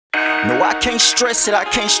No, I can't stress it, I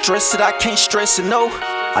can't stress it, I can't stress it, no.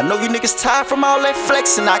 I know you niggas tired from all that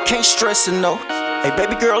flexing, I can't stress it, no. Hey,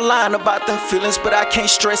 baby girl lying about them feelings, but I can't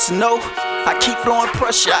stress it, no. I keep blowing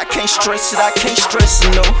pressure, I can't stress it, I can't stress it,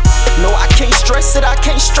 no. No, I can't stress it, I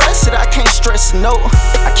can't stress it, I can't stress it, no.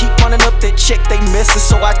 I keep running up that check, they messing,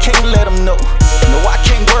 so I can't let them know. No, I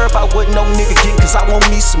can't worry about what no nigga getting, cause I want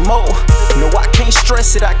me some more. No, I can't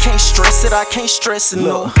stress it, I can't stress it, I can't stress it,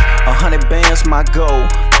 no. 100 bands my goal,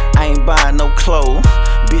 I ain't buying no clothes.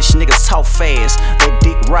 Bitch niggas talk fast, that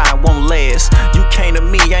dick ride won't last. You came to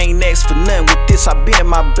me, I ain't asked for nothing with this, I been in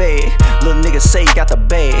my bag. Little nigga say you got the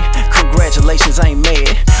bag, congratulations, I ain't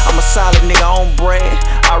mad. I'm a solid nigga, I don't brag.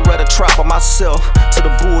 I'd rather trap on myself. To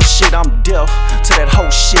the bullshit, I'm deaf. To that whole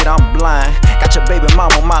shit, I'm blind. Got your baby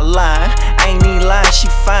mama on my line. I ain't even lying, she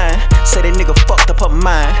fine. Say that nigga fucked up her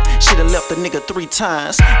mind. She done left the nigga 3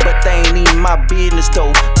 times, but they ain't even my business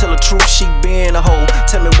though. Tell the truth, she been a hoe.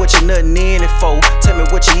 Tell me what you nothing in it for. Tell me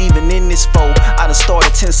what you even in this for. I done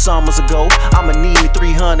started 10 summers ago. I'ma need me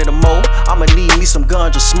 300 or more. I'ma need me some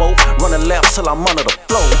ganja smoke. Running laps till I'm under the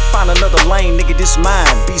flow. Find another lane, nigga, this mine.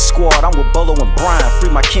 B-Squad, I'm with Bolo and Brian. Free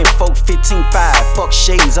my kinfolk 15-5. Fuck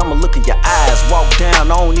shades, I'ma look in your eyes. Walk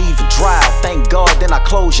down, I don't even drive. Thank God, then I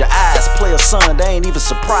close your eyes. Play a son, they ain't even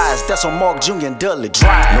surprised. That's on Mark Jr. and Dudley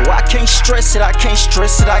Drive. No, I can't stress it, I can't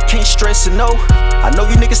stress it, I can't stress it, no. I know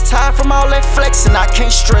you niggas tired from all that flexing, I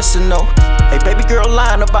can't stress it, no. Hey, baby girl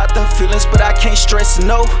lying about them feelings, but I can't stress it,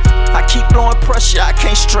 no. I keep blowing pressure, I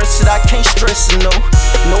can't stress it, I can't stress it, no.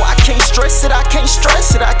 No, I can't stress it, I can't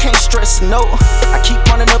stress it, I can't stress it, no. I keep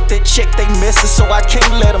running up that check, they messing, so I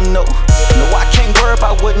can't let them know. No, I can't worry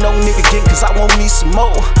about what no nigga getting, cause I want me some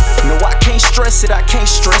more. No, I can't stress it, I can't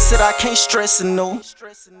stress it, I can't stress it, no.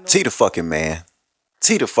 T the fucking man.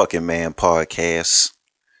 T the fucking man podcast.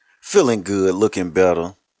 Feeling good, looking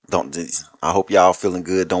better. I hope y'all feeling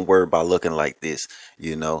good. Don't worry about looking like this,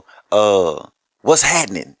 you know. What's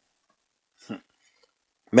happening?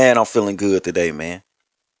 Man, I'm feeling good today, man.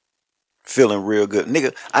 Feeling real good.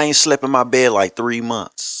 Nigga, I ain't slept in my bed like 3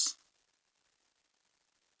 months.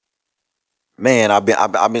 Man, I've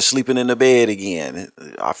been sleeping in the bed again.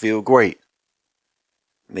 I feel great.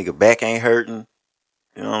 Nigga, back ain't hurting.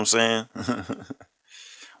 You know what I'm saying?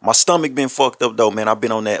 My stomach been fucked up though, man. I've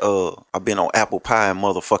been on apple pie and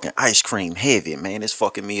motherfucking ice cream heavy, man. It's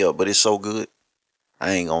fucking me up, but it's so good.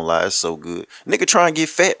 I ain't gonna lie, it's so good. Nigga try and get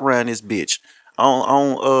fat around this bitch.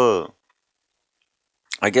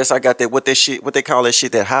 I guess I got that, what they call that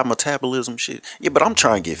shit, that high metabolism shit. Yeah, but I'm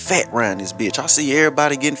trying to get fat around this bitch. I see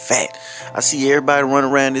everybody getting fat. I see everybody running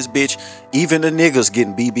around this bitch. Even the niggas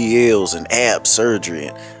getting BBLs and ab surgery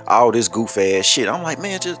and all this goof ass shit. I'm like,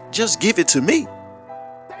 man, just give it to me.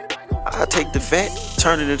 I take the fat,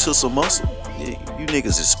 turn it into some muscle. Yeah, you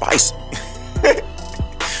niggas is spicy.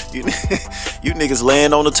 you niggas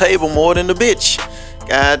laying on the table more than the bitch.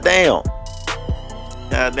 God damn.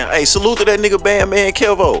 Hey, salute to that nigga Bandman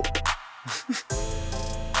Kevo.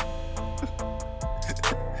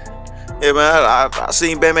 Yeah, man, I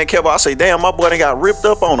seen Bandman Kevo. I say, damn, my boy done got ripped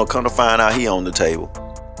up on her. Come to find out he on the table.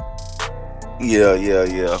 Yeah.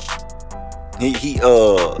 He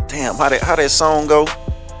damn, how that song go?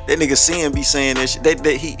 That nigga Sin be saying this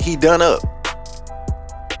shit. He done up.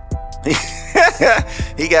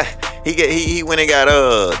 He went and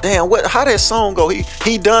got damn, how that song go?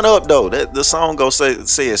 He done up though. The song go said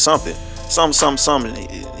something.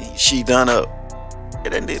 She done up.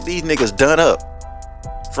 Yeah, these niggas done up.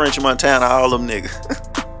 French Montana, all them niggas.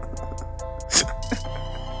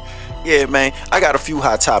 Yeah, man. I got a few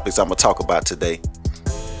hot topics I'm gonna talk about today.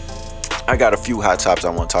 I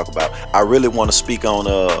really want to speak on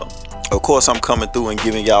of course, I'm coming through and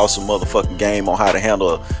giving y'all some motherfucking game on how to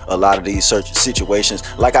handle a lot of these situations.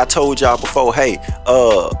 Like I told y'all before, hey,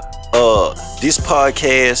 this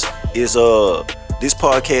podcast is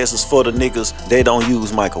for the niggas that don't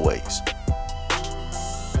use microwaves.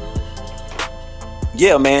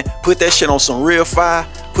 Yeah, man, put that shit on some real fire.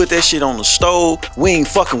 Put that shit on the stove. We ain't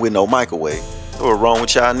fucking with no microwave. What's wrong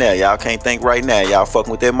with y'all now? Y'all can't think right now. Y'all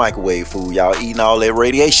fucking with that microwave food. Y'all eating all that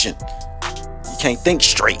radiation. You can't think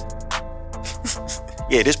straight.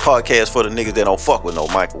 Yeah, this podcast for the niggas that don't fuck with no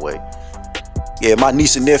microwave. Yeah, my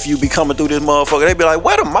niece and nephew be coming through this motherfucker. They be like,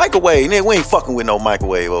 what a microwave? Nigga, we ain't fucking with no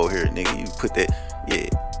microwave over here, nigga. You put that, yeah.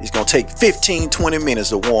 It's gonna take 15-20 minutes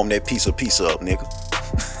to warm that piece up, nigga.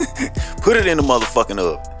 Put it in the motherfucking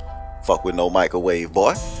oven. Fuck with no microwave,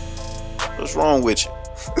 boy. What's wrong with you?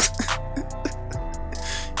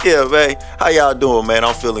 Yeah, man. How y'all doing, man?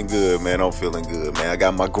 I'm feeling good, man. I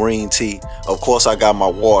got my green tea. Of course, I got my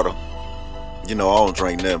water. You know, I don't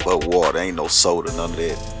drink nothing but water. Ain't no soda, none of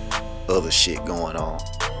that other shit going on.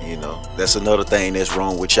 You You know, that's another thing that's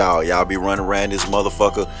wrong with y'all. Y'all be running around this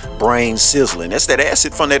motherfucker brain sizzling. That's that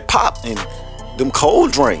acid from that pop and them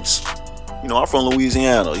cold drinks. You know, I'm from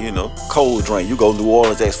Louisiana, you know, cold drink. You go to New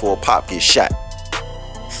Orleans, ask for a pop, get shot.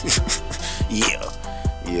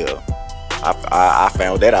 Yeah. I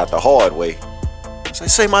found that out the hard way.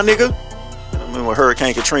 Say my nigga. I remember when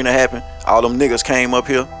Hurricane Katrina happened, all them niggas came up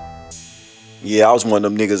here. Yeah, I was one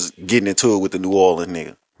of them niggas getting into it with the New Orleans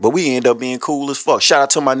nigga. But we end up being cool as fuck. Shout out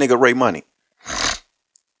to my nigga Ray Money.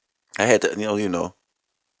 I had to, you know,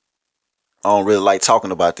 I don't really like talking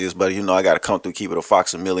about this, but you know, I gotta come through, keep it a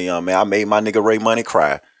Fox a million, man. I made my nigga Ray Money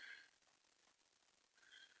cry.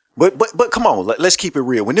 But come on, let's keep it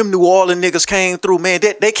real. When them New Orleans niggas came through, man,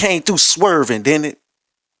 they came through swerving, didn't it?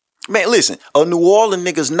 Man, listen, a New Orleans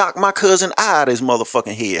niggas knocked my cousin eye out of his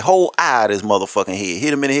motherfucking head. Whole eye out of his motherfucking head.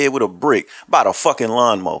 Hit him in the head with a brick by the fucking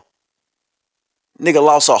lawnmower. Nigga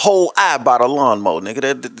lost a whole eye by the lawnmower,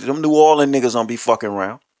 nigga. Them New Orleans niggas don't be fucking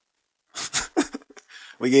around.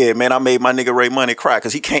 But yeah, man, I made my nigga Ray Money cry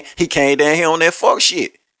because he came down here on that fuck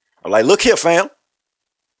shit. I'm like, look here, fam.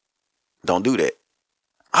 Don't do that.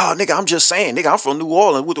 Oh, nigga, I'm just saying, nigga, I'm from New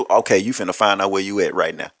Orleans. Okay, you finna find out where you at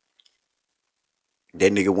right now.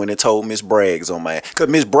 That nigga went and told Miss Braggs on my ass. Because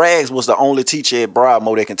Miss Braggs was the only teacher at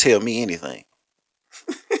Broadmoor that can tell me anything.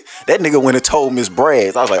 That nigga went and told Miss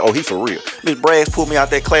Braggs. I was like, oh, he for real. Miss Braggs pulled me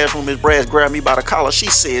out that classroom. Miss Braggs grabbed me by the collar. She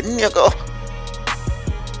said, nigga,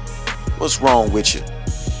 what's wrong with you?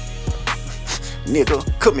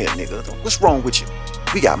 Nigga, come here, nigga. What's wrong with you?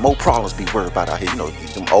 We got more problems to be worried about out here. You know,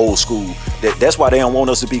 them old school. That's why they don't want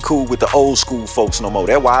us to be cool with the old school folks no more.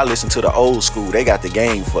 That's why I listen to the old school. They got the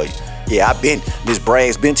game for you. Yeah, Miss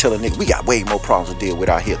Bragg's been telling niggas, we got way more problems to deal with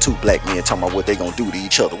out here. Two black men talking about what they gonna do to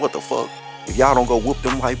each other. What the fuck? If y'all don't go whoop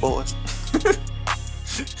them white boys.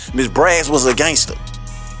 Miss Bragg's was a gangster.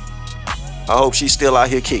 I hope she's still out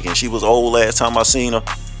here kicking. She was old last time I seen her.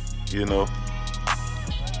 You know.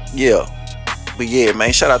 Yeah. But yeah,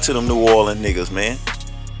 man, shout out to them New Orleans niggas, man.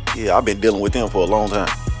 Yeah, I've been dealing with them for a long time.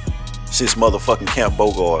 Since motherfucking Camp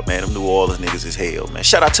Bogart, man. Them New Orleans niggas is hell, man.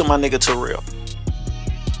 Shout out to my nigga Terrell.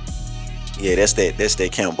 Yeah, that's that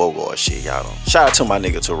Camp Bogart shit, y'all don't. Shout out to my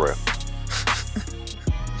nigga Terrell.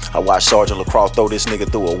 I watched Sergeant Lacroix throw this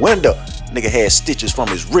nigga through a window. Nigga had stitches from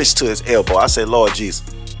his wrist to his elbow. I said, Lord Jesus.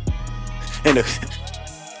 And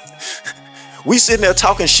we sitting there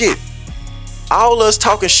talking shit. All us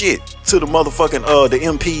talking shit to the motherfucking the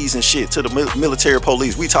MPs and shit, to the military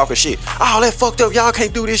police. We talking shit. Oh, that fucked up. Y'all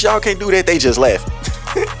can't do this. Y'all can't do that. They just laughing.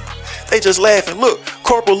 They just laughing. Look,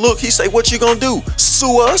 Corporal, look. He say, what you gonna do?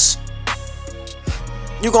 Sue us?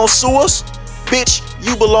 You gonna sue us? Bitch,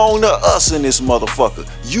 you belong to us in this motherfucker.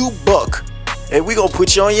 You buck. And we gonna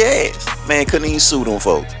put you on your ass. Man, couldn't even sue them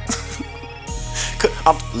folks.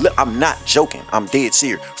 I'm not joking. I'm dead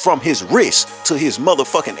serious. From his wrist to his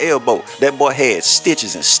motherfucking elbow, that boy had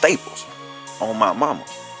stitches and staples on my mama.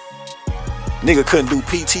 Nigga couldn't do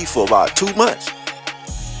PT for about 2 months.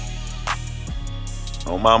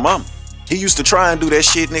 On my mama. He used to try and do that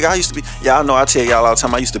shit, nigga. I used to be, y'all know I tell y'all all the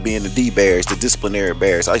time, I used to be in the D barracks, the disciplinary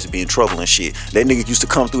barracks. I used to be in trouble and shit. That nigga used to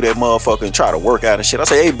come through that motherfucker and try to work out and shit. I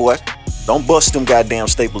say, hey boy, don't bust them goddamn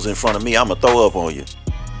staples in front of me. I'ma throw up on you.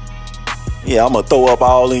 Yeah, I'ma throw up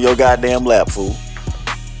all in your goddamn lap, fool.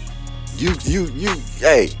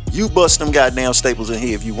 You bust them goddamn staples in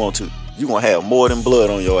here if you want to. You gonna have more than blood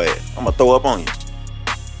on your ass. I'ma throw up on you.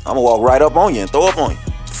 I'ma walk right up on you and throw up on you.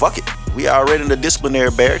 Fuck it. We already in the disciplinary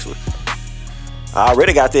barracks. I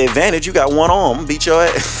already got the advantage. You got one arm. I'm beat your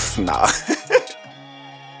ass. Nah.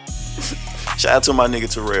 Shout out to my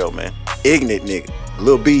nigga Terrell, man. Ignorant nigga.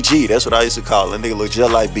 Lil BG. That's what I used to call him. That nigga look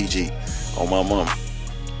just like BG on my mama.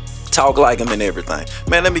 Talk like him and everything.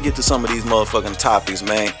 Man, let me get to some of these motherfucking topics,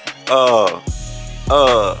 man.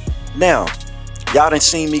 Now, y'all done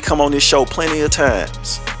seen me come on this show plenty of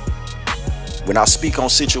times. When I speak on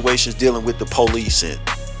situations dealing with the police and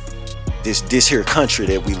this here country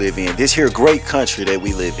that we live in, this here great country that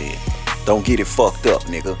we live in. Don't get it fucked up,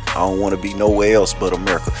 nigga. I don't want to be nowhere else but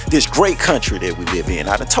America. This great country that we live in.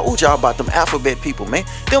 I done told y'all about them alphabet people, man.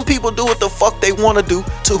 Them people do what the fuck they want to do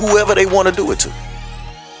to whoever they want to do it to.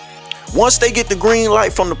 Once they get the green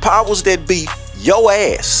light from the powers that be, your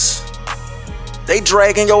ass, they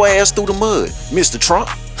dragging your ass through the mud, Mr. Trump.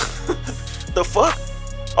 The fuck?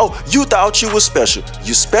 Oh, you thought you was special.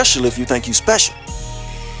 You special if you think you special.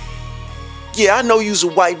 Yeah, I know you's a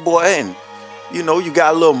white boy and, you know, you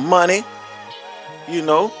got a little money, you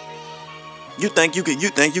know. You think you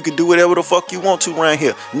could do whatever the fuck you want to around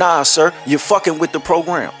here. Nah, sir, you're fucking with the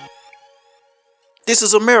program. This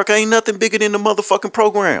is America. Ain't nothing bigger than the motherfucking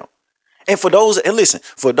program. And for those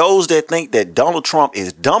that think that Donald Trump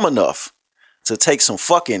is dumb enough to take some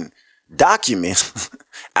fucking documents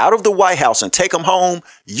out of the White House and take them home,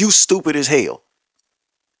 you stupid as hell.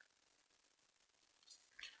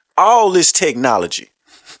 All this technology.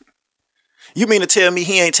 You mean to tell me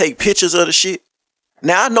he ain't take pictures of the shit?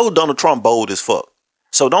 Now, I know Donald Trump bold as fuck.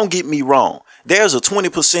 So don't get me wrong. There's a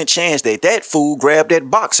 20% chance that fool grabbed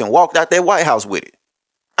that box and walked out that White House with it.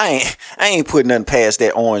 I ain't putting nothing past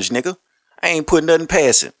that orange nigga. I ain't putting nothing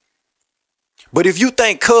past him. But if you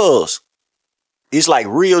think cuz is like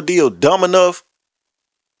real deal dumb enough,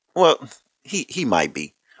 well, he might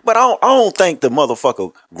be. But I don't think the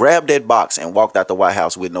motherfucker grabbed that box and walked out the White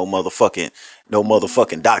House with no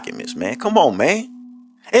motherfucking documents, man. Come on, man.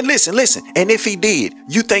 And listen. And if he did,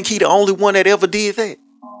 you think he the only one that ever did that?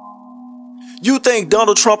 You think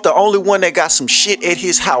Donald Trump the only one that got some shit at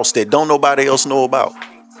his house that don't nobody else know about?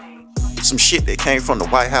 Some shit that came from the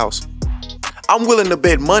White House? I'm willing to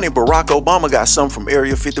bet money Barack Obama got something from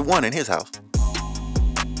Area 51 in his house.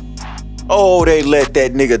 Oh, they let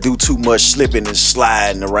that nigga do too much slipping and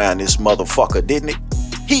sliding around this motherfucker, didn't it?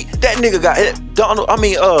 That nigga got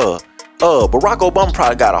Barack Obama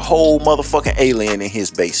probably got a whole motherfucking alien in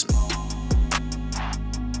his basement.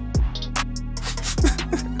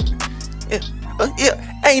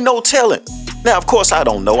 Yeah, ain't no telling. Now, of course, I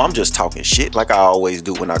don't know. I'm just talking shit like I always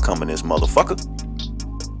do when I come in this motherfucker.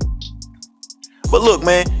 But look,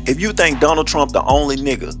 man, if you think Donald Trump the only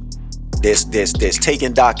nigga that's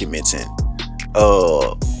taking documents and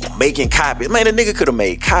making copies, man, the nigga could have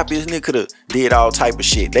made copies. The nigga could have did all type of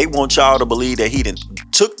shit. They want y'all to believe that he done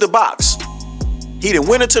took the box. He done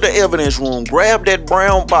went into the evidence room, grabbed that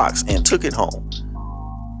brown box, and took it home.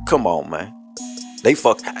 Come on, man. They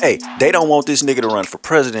don't want this nigga to run for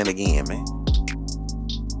president again, man.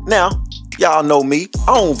 Now, y'all know me.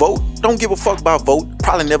 I don't vote. Don't give a fuck about vote.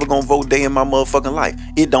 Probably never gonna vote day in my motherfucking life.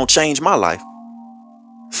 It don't change my life.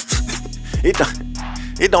 It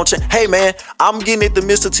don't change. Hey, man, I'm getting it the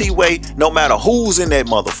Mr. T way no matter who's in that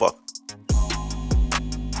motherfucker.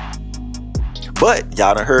 But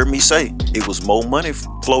y'all done heard me say it was more money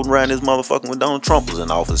floating around this motherfucker when Donald Trump was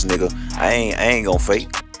in office, nigga. I ain't gonna fake.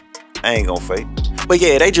 But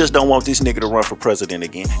yeah, they just don't want this nigga to run for president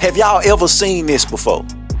again. Have y'all ever seen this before?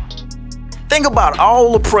 Think about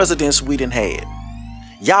all the presidents we done had.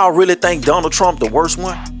 Y'all really think Donald Trump the worst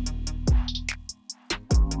one?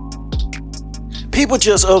 People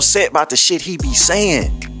just upset about the shit he be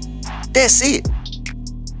saying. That's it.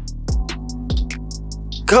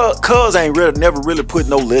 Cuz ain't never really put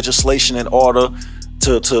no legislation in order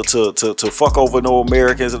to fuck over no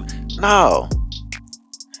Americans. No.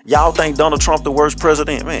 Y'all think Donald Trump the worst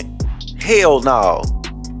president, man? Hell no.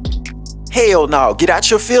 Hell no. Get out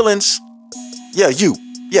your feelings. Yeah, you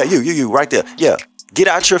right there. Yeah, get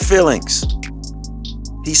out your feelings.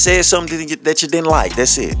 He said something that you didn't like.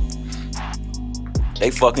 That's it. They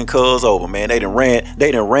fucking cuz over, man. They done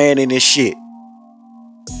ran in this shit.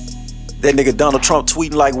 That nigga Donald Trump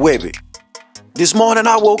tweeting like Webby. This morning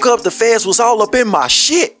I woke up, the feds was all up in my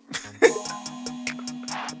shit.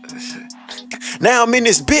 Now I'm in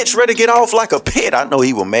this bitch ready to get off like a pit. I know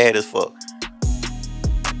he was mad as fuck.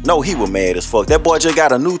 That boy just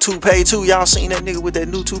got a new toupee too. Y'all seen that nigga with that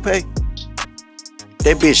new toupee?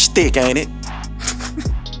 That bitch thick, ain't it?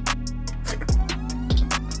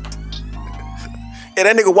 Yeah,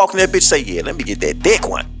 that nigga walking that bitch say, yeah, let me get that thick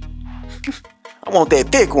one. I want that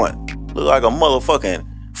thick one. Look like a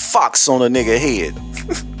motherfucking fox on a nigga head.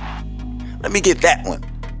 Let me get that one.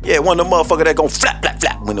 Yeah, one of the motherfuckers that gon' flap, flap,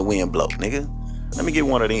 flap when the wind blow, nigga. Let me get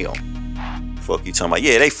one of them. Fuck you talking about.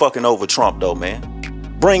 Yeah, they fucking over Trump though, man.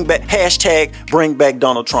 Bring back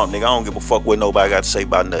Donald Trump, nigga. I don't give a fuck what nobody got to say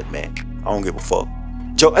about nothing, man. I don't give a fuck.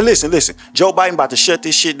 Listen. Joe Biden about to shut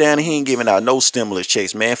this shit down and he ain't giving out no stimulus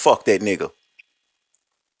checks, man. Fuck that nigga.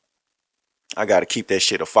 I gotta keep that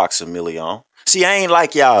shit a $1 See, I ain't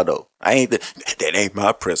like y'all though. That ain't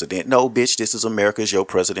my president. No, bitch, this is America's your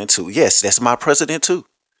president too. Yes, that's my president too.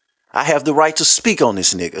 I have the right to speak on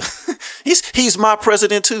this nigga. He's my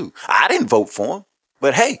president too. I didn't vote for him,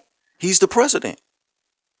 but hey, he's the president.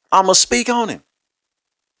 I'ma speak on him.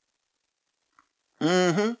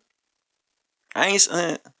 I ain't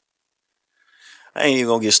even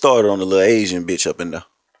gonna get started on the little Asian bitch up in there.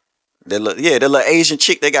 That little Asian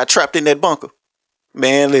chick that got trapped in that bunker.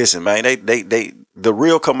 Man, listen, man, the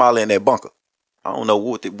real Kamala in that bunker. I don't know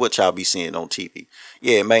what y'all be seeing on TV.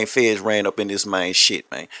 Yeah, man, feds ran up in this man shit,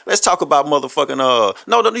 man. Let's talk about motherfucking, no,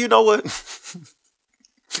 you know what?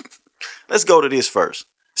 Let's go to this first.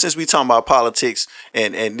 Since we talking about politics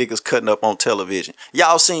and niggas cutting up on television.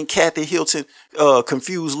 Y'all seen Kathy Hilton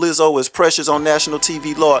confuse Lizzo as Precious on national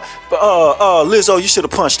TV, Lord. But Lizzo, you should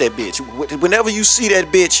have punched that bitch. Whenever you see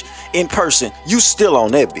that bitch in person, you still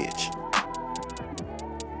on that bitch.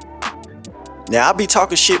 Now, I be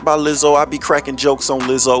talking shit about Lizzo. I be cracking jokes on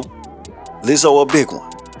Lizzo. Lizzo a big one.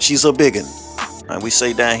 She's a big one. And we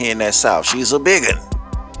say down here in that South, she's a big one.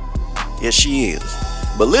 Yes, she is.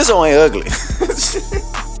 But Lizzo ain't ugly.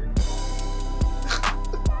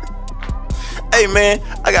 Hey, man,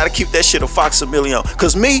 I gotta keep that shit a fox a million.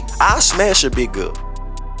 Cause me, I smash a big girl.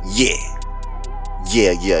 Yeah.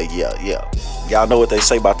 Y'all know what they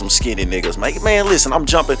say about them skinny niggas. Man, listen, I'm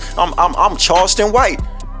jumping. I'm Charleston White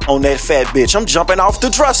on that fat bitch. I'm jumping off the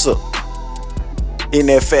dresser in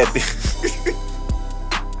that fat bitch.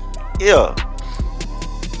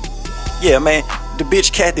 Yeah, man. The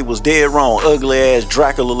bitch Kathy was dead wrong. Ugly ass,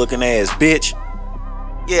 Dracula looking ass bitch.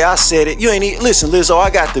 Yeah, I said it. You ain't even listen, Lizzo. I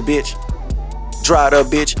got the bitch. Dried up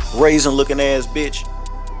bitch, raisin looking ass bitch,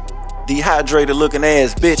 dehydrated looking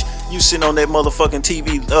ass bitch. You sitting on that motherfucking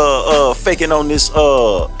TV, faking on this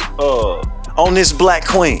black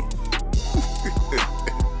queen.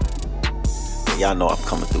 Y'all know I'm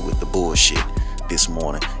coming through with the bullshit this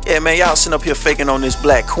morning. Yeah, man, y'all sitting up here faking on this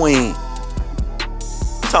black queen.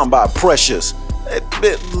 Talking about Precious.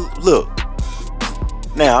 Look,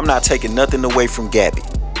 now I'm not taking nothing away from Gabby.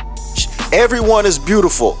 Everyone is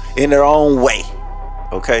beautiful in their own way.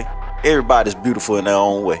 Okay? Everybody's beautiful in their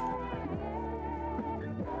own way.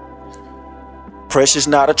 Precious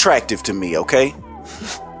not attractive to me, okay?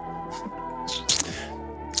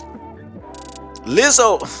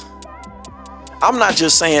 Lizzo, I'm not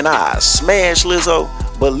just saying I smash Lizzo,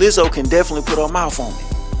 but Lizzo can definitely put her mouth on me.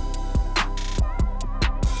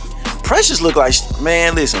 Precious look like,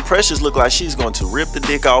 man, listen, Precious look like she's going to rip the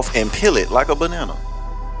dick off and peel it like a banana.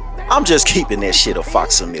 I'm just keeping that shit a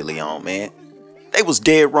fox a million, man. They was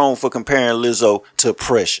dead wrong for comparing Lizzo to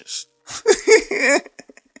Precious.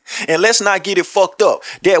 And let's not get it fucked up.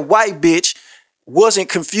 That white bitch wasn't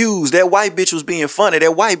confused. That white bitch was being funny.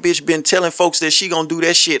 That white bitch been telling folks that she gonna do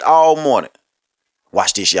that shit all morning.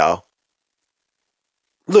 Watch this, y'all.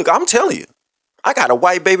 Look, I'm telling you. I got a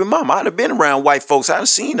white baby mama. I done been around white folks. I done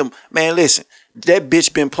seen them. Man, listen. That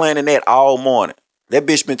bitch been planning that all morning. That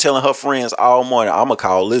bitch been telling her friends all morning, I'ma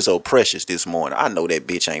call Lizzo Precious this morning. I know that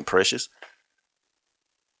bitch ain't Precious.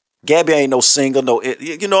 Gabby ain't no singer, no,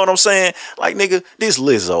 you know what I'm saying? Like, nigga, this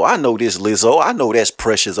Lizzo. I know this Lizzo. I know that's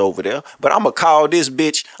Precious over there. But I'ma call this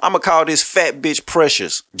bitch, I'ma call this fat bitch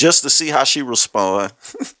Precious just to see how she respond.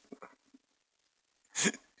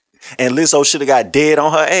 And Lizzo should have got dead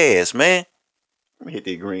on her ass, man. Let me hit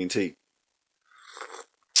that green tea.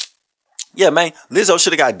 Yeah, man, Lizzo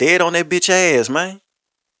should have got dead on that bitch ass, man.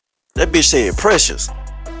 That bitch said Precious.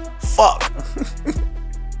 Fuck.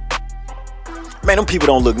 Man, them people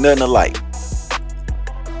don't look nothing alike.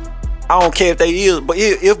 I don't care if they is, but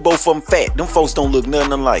if both of them fat, them folks don't look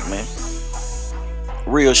nothing alike, man.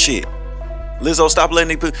 Real shit. Lizzo, stop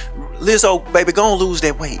letting people. Lizzo, baby, go on lose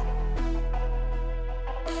that weight.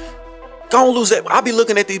 Go on lose that. I be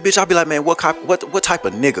looking at these bitch. I be like, man, what type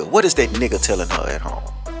of nigga? What is that nigga telling her at home?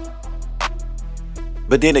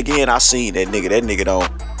 But then again, I seen that nigga. That nigga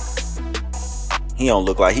don't. He don't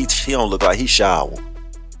look like he shower.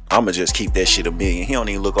 I'ma just keep that shit a million. He don't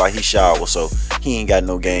even look like he shower, so he ain't got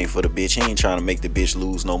no game for the bitch. He ain't trying to make the bitch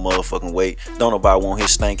lose no motherfucking weight. Don't nobody want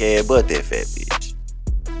his stank ass but that fat bitch.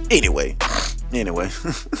 Anyway.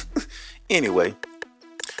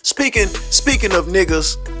 Speaking of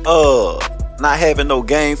niggas not having no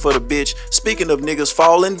game for the bitch. Speaking of niggas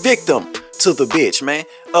falling victim to the bitch, man.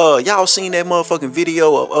 Y'all seen that motherfucking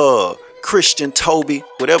video of Christian Toby,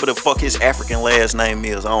 whatever the fuck his African last name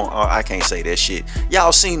is. I can't say that shit.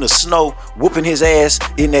 Y'all seen the Snow whooping his ass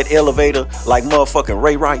in that elevator like motherfucking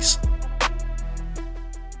Ray Rice?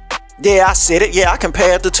 Yeah, I said it. Yeah, I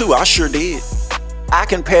compared the two. I sure did. I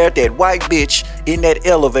compared that white bitch in that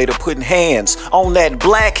elevator putting hands on that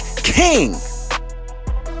black king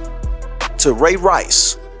to Ray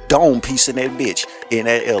Rice dome piecing that bitch in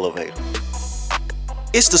that elevator.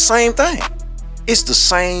 It's the same thing. It's the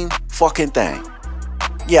same fucking thing.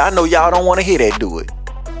 Yeah, I know y'all don't want to hear that do it.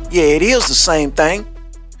 Yeah, it is the same thing.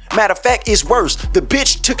 Matter of fact, it's worse. The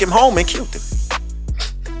bitch took him home and killed him.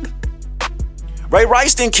 Ray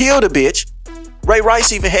Rice didn't kill the bitch. Ray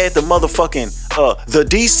Rice even had the motherfucking the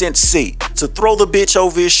decency to throw the bitch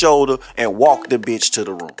over his shoulder and walk the bitch to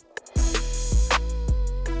the room.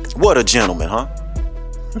 What a gentleman, huh?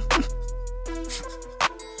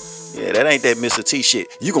 Yeah, that ain't that Mr. T shit.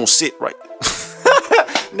 You gonna sit right there.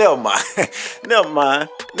 Never mind.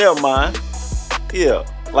 Yeah.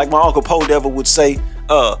 Like my Uncle Poe Devil would say,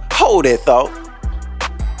 hold that thought.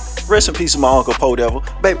 Rest in peace, my Uncle Poe Devil.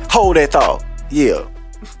 Baby, hold that thought. Yeah.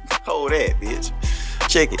 Hold that, bitch.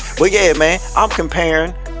 Check it. But yeah, man, I'm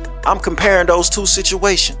comparing those two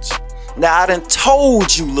situations. Now, I done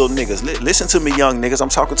told you little niggas. Listen to me, young niggas. I'm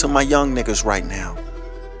talking to my young niggas right now.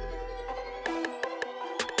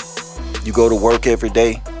 You go to work every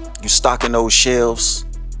day. You stocking those shelves.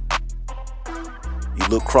 You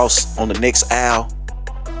look across on the next aisle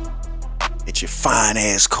at your fine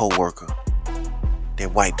ass coworker.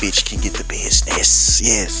 That white bitch can get the business.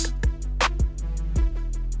 Yes.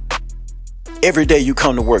 Every day you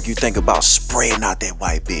come to work, you think about spraying out that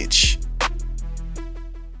white bitch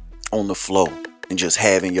on the floor and just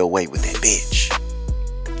having your way with that bitch.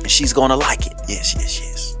 And she's gonna like it. Yes, yes,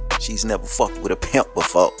 yes. She's never fucked with a pimp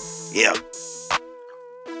before. Yeah.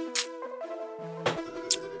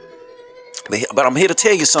 But I'm here to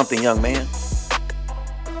tell you something, young man.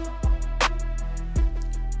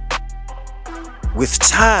 With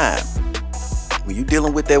time, when you're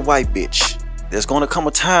dealing with that white bitch, there's gonna come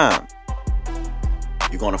a time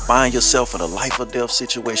you're gonna find yourself in a life or death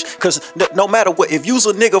situation. Cause no matter what, if you's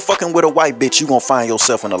a nigga fucking with a white bitch, you gonna find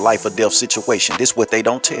yourself in a life or death situation. This is what they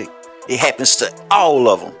don't tell you. It happens to all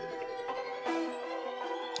of them.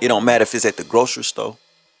 It don't matter if it's at the grocery store.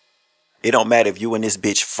 It don't matter if you and this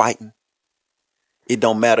bitch fighting. It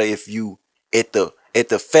don't matter if you at the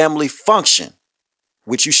family function,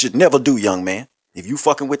 which you should never do, young man. If you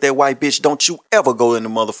fucking with that white bitch, don't you ever go in the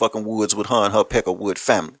motherfucking woods with her and her Peckerwood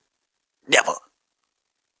family. Never.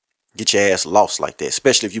 Get your ass lost like that,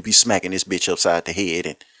 especially if you be smacking this bitch upside the head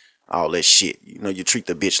and all that shit. You know, you treat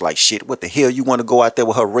the bitch like shit. What the hell you want to go out there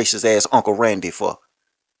with her racist ass Uncle Randy for?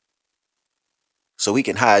 So he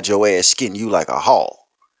can hide your ass, skin you like a hog.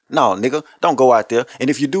 No, nigga, don't go out there. And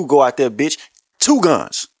if you do go out there, bitch, 2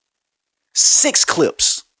 guns, 6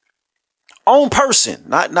 clips. On person.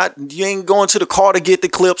 Not you ain't going to the car to get the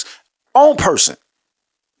clips. On person.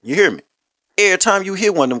 You hear me? Every time you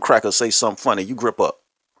hear one of them crackers say something funny, you grip up.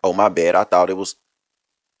 Oh, my bad. I thought it was.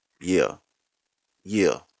 Yeah.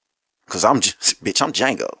 Cause I'm just, bitch, I'm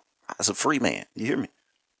Django. I was a free man. You hear me?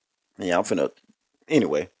 Yeah, I'm finna.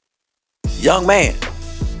 Anyway. Young man,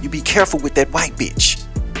 you be careful with that white bitch.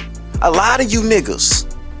 A lot of you niggas,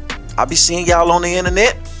 I be seeing y'all on the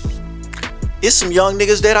internet. It's some young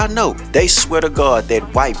niggas that I know. They swear to God that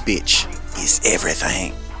white bitch is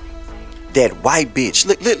everything. That white bitch.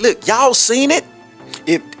 Look, y'all seen it?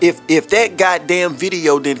 If that goddamn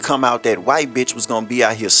video didn't come out, that white bitch was gonna be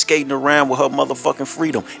out here skating around with her motherfucking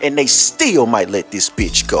freedom, and they still might let this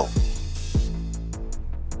bitch go.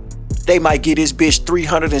 They might get this bitch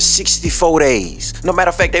 364 days. No matter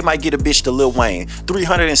of fact, they might get a bitch to Lil Wayne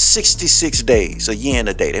 366 days, a year and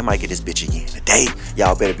a day. They might get this bitch a year and a day.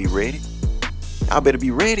 Y'all better be ready. Y'all better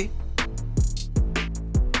be ready.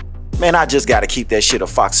 Man, I just gotta keep that shit a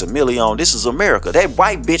Foxamillion on. This is America. That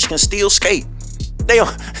white bitch can still skate.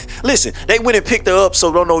 Listen, they went and picked her up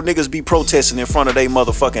so don't no niggas be protesting in front of they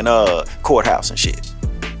motherfucking courthouse and shit.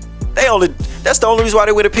 That's the only reason why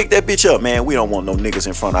they went and picked that bitch up, man. We don't want no niggas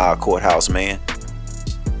in front of our courthouse, man.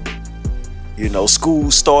 You know,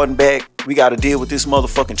 school starting back. We got to deal with this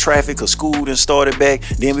motherfucking traffic because school done started back.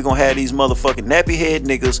 Then we gonna have these motherfucking nappy head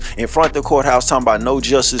niggas in front of the courthouse talking about no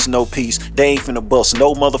justice, no peace. They ain't finna bust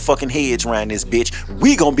no motherfucking heads around this bitch.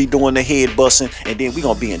 We gonna be doing the head busting, and then we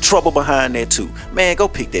gonna be in trouble behind that too. Man, go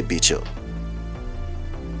pick that bitch up.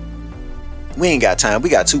 We ain't got time. We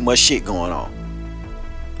got too much shit going on.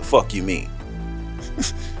 The fuck you mean?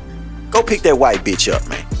 Go pick that white bitch up,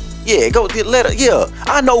 man. Yeah, go let her. Yeah,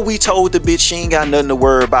 I know we told the bitch she ain't got nothing to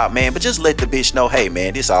worry about, man. But just let the bitch know, hey,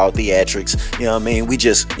 man, this all theatrics. You know what I mean? We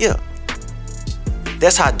just, yeah.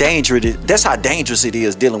 That's how dangerous it is. That's how dangerous it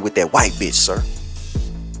is dealing with that white bitch, sir.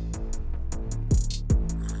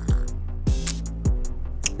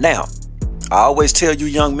 Now, I always tell you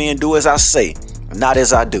young men, do as I say, not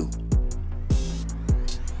as I do.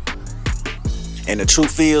 And the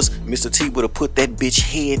truth is, Mr. T would have put that bitch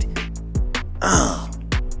head.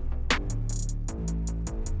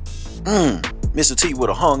 Mr. T would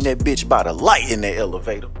have hung that bitch by the light in that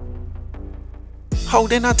elevator. Oh,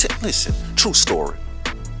 then listen, true story.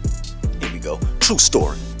 Here we go. True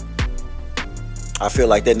story. I feel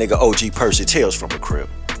like that nigga OG Percy Tales from the crib.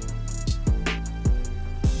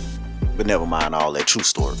 But never mind all that. True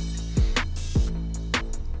story.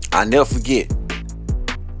 I never forget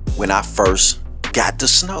when I first got the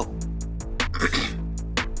snow.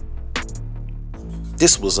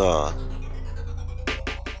 This was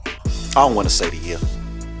I don't want to say the year.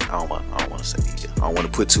 I don't want to say the year. I don't want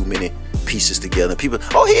to put too many pieces together. People,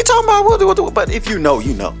 oh, he talking about what? But if you know,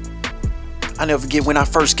 you know. I never forget when I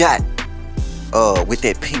first got with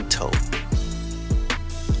that pink toe.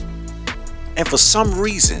 And for some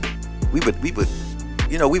reason, we would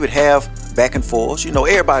have back and forths.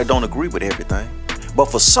 Everybody don't agree with everything. But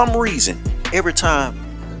for some reason, every time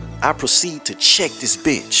I proceed to check this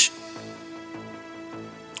bitch,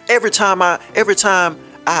 every time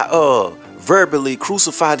I verbally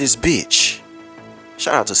crucify this bitch,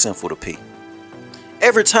 shout out to Sinful to P.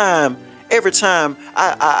 Every time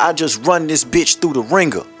I just run this bitch through the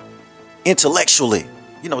ringer intellectually.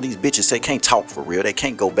 These bitches they can't talk for real. They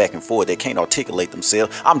can't go back and forth. They can't articulate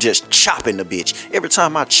themselves. I'm just chopping the bitch. Every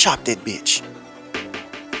time I chop that bitch,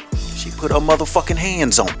 she put her motherfucking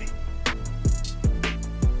hands on me.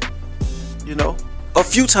 A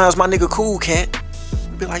few times my nigga Cool Cat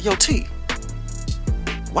be like, yo T,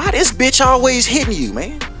 why this bitch always hitting you,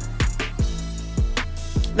 man?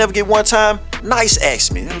 Never get one time, Nice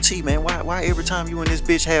asked me, yo T, man, why every time you and this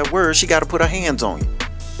bitch have words, she gotta put her hands on you?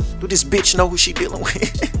 Do this bitch know who she dealing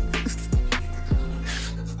with?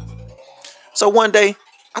 So one day,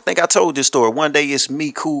 I think I told this story. One day it's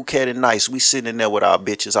me, Cool Cat, and Nice. We sitting in there with our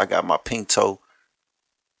bitches. I got my pink toe.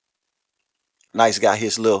 Nice got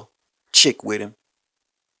his little chick with him.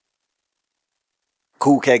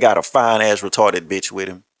 Cool Cat got a fine ass retarded bitch with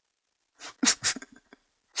him.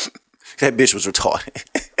 That bitch was retarded.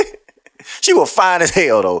 She was fine as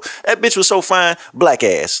hell though. That bitch was so fine, black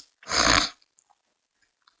ass.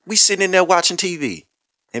 We sitting in there watching TV.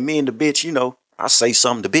 And me and the bitch, I say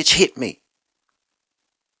something, the bitch hit me.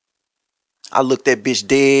 I looked that bitch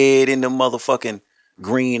dead in the motherfucking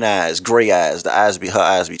green eyes, gray eyes. Her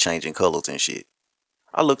eyes be changing colors and shit.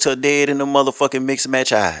 I looked her dead in the motherfucking mixed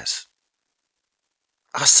match eyes.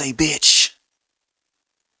 I say, bitch,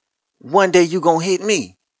 one day you gonna hit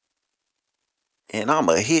me. And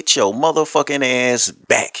I'ma hit your motherfucking ass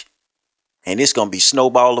back. And it's gonna be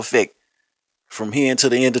snowball effect from here until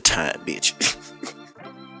the end of time, bitch.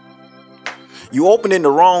 You opening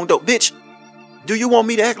the wrong door, bitch. Do you want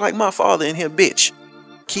me to act like my father in here, bitch?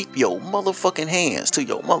 Keep your motherfucking hands to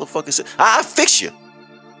your motherfucking... I'll fix you.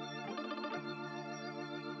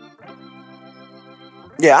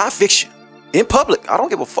 Yeah, I'll fix you. In public. I don't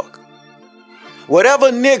give a fuck.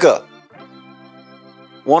 Whatever nigga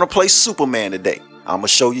want to play Superman today, I'ma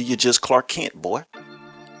show you're just Clark Kent, boy.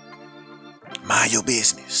 Mind your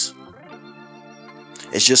business.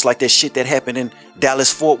 It's just like that shit that happened in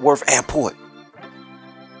Dallas-Fort Worth Airport.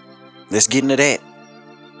 Let's get into that.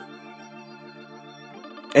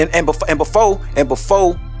 And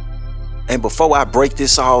before I break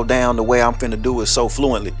this all down the way I'm finna do it so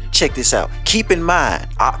fluently, check this out. Keep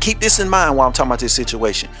this in mind while I'm talking about this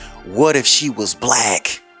situation. What if she was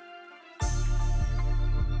black?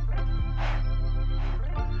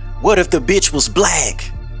 What if the bitch was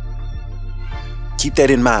black? Keep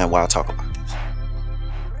that in mind while I talk about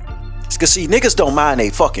this. Cause see, niggas don't mind they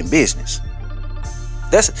fucking business.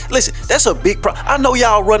 That's a big problem. I know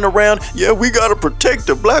y'all running around, yeah, we gotta protect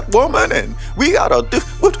the black woman and we gotta do...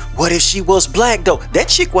 What if she was black though? That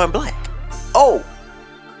chick wasn't black. Oh,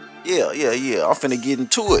 yeah. I'm finna get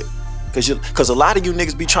into it. Cause a lot of you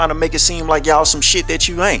niggas be trying to make it seem like y'all some shit that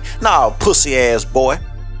you ain't. Nah, pussy ass boy.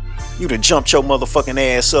 You done jumped your motherfucking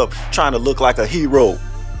ass up trying to look like a hero.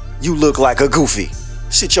 You look like a goofy.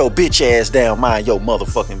 Sit your bitch ass down, mind your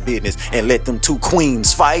motherfucking business, and let them two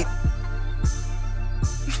queens fight.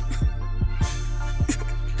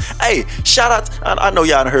 Hey, shout out, I know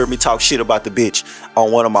y'all done heard me talk shit about the bitch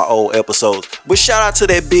on one of my old episodes, but shout out to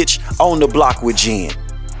that bitch on the block with Jen.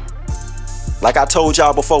 Like I told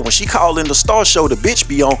y'all before, when she called in the Star Show, the bitch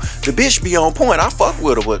be on point. I fuck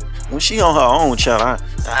with her, but when she on her own channel,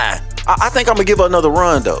 I think I'm gonna give her another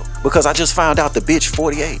run though, because I just found out the bitch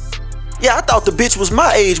 48. Yeah, I thought the bitch was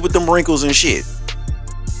my age with them wrinkles and shit.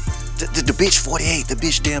 The bitch 48, the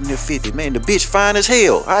bitch damn near 50. Man, the bitch fine as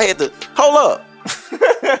hell. I had to, hold up.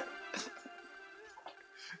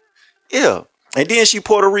 Yeah. And then she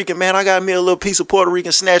Puerto Rican, man. I got me a little piece of Puerto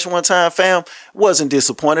Rican snatch one time, fam. Wasn't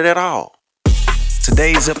disappointed at all.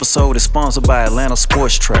 Today's episode is sponsored by Atlanta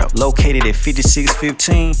Sports Trap, located at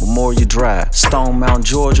 5615 Memorial Drive, Stone Mountain,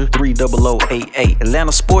 Georgia, 30088.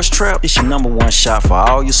 Atlanta Sports Trap is your #1 shop for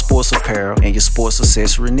all your sports apparel and your sports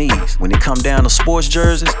accessory needs. When it come down to sports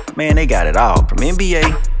jerseys, man, they got it all. From NBA,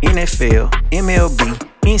 NFL, MLB,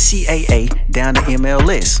 NCAA, down to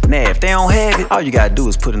MLS. Now, if they don't have it, all you gotta do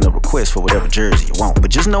is put in a request for whatever jersey you want.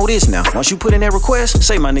 But just know this now, once you put in that request,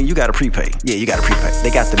 say my nigga, you gotta prepay. Yeah, you gotta prepay.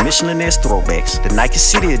 They got the Michelin S throwbacks, the Nike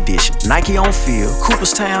City Edition, Nike on Field,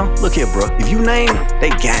 Cooperstown. Look here, bro. If you name it, they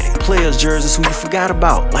got it. Players jerseys who you forgot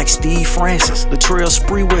about, like Steve Francis, Latrell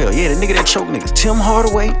Sprewell, yeah, the nigga that choke niggas, Tim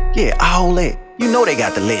Hardaway, yeah, all that. You know they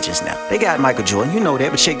got the legends now. They got Michael Jordan, you know that,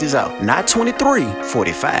 but check this out. Not 23,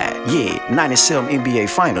 45. Yeah, 97 NBA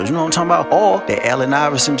Finals, you know what I'm talking about? Or that Allen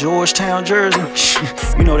Iverson Georgetown jersey.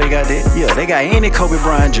 You know they got that? Yeah, they got any Kobe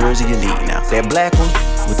Bryant jersey you need now. That black one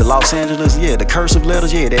with the Los Angeles, yeah, the cursive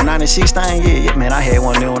letters, yeah, that 96 thing, yeah, man, I had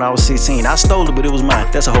one there when I was 16. I stole it, but it was mine.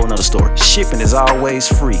 That's a whole nother story. Shipping is always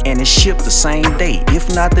free, and it's shipped the same day. If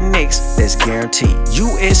not the next, that's guaranteed.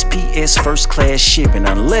 USPS first class shipping,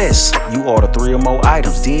 unless you order 3 or more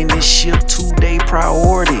items, then it's shipped 2-day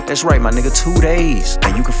priority. That's right, my nigga, 2 days.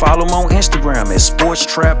 And you can follow them on Instagram at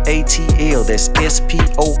SportsTrapATL. That's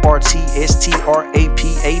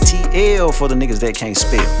SportsTrapATL for the niggas that can't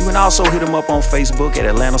spell. You can also hit them up on Facebook at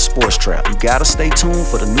Atlanta Sports Trap. You gotta stay tuned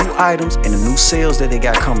for the new items and the new sales that they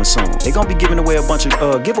got coming soon. They gonna be giving away a bunch of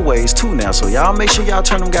giveaways too now, so y'all make sure y'all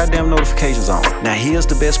turn them goddamn notifications on. Now here's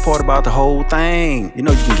the best part about the whole thing. You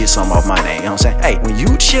know you can get something off my name, you know what I'm saying? Hey, when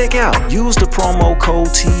you check out, use the promo code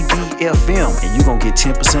TBFM and you gonna get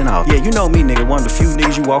 10% off. Yeah, you know me, nigga, one of the few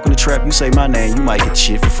niggas you walk in the trap, you say my name, you might get the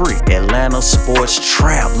shit for free. Atlanta Sports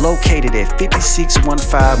Trap, located at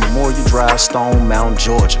 5615 Memorial Drive, Stone Mountain,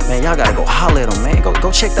 Georgia. Man, y'all gotta go holler at them, man. Go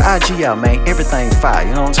check the IG out, man. Everything fire.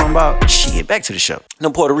 You know what I'm talking about? Shit, back to the show.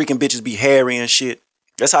 Them Puerto Rican bitches be hairy and shit.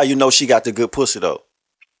 That's how you know she got the good pussy, though.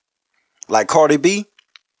 Like Cardi B.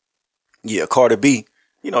 Yeah, Cardi B.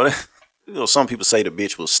 You know, some people say the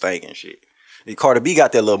bitch was stank and shit. Cardi B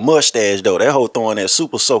got that little mustache, though. That hoe throwing that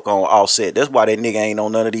super soak on Offset. That's why that nigga ain't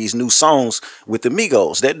on none of these new songs with the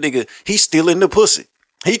Migos. That nigga, he still in the pussy.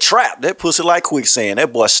 He trapped. That pussy like quicksand.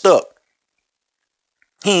 That boy stuck.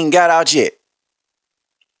 He ain't got out yet.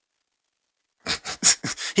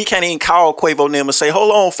 He can't even call Quavo and them and say,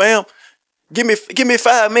 hold on, fam. Give me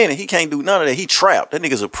 5 minutes. He can't do none of that. He trapped. That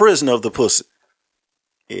nigga's a prisoner of the pussy.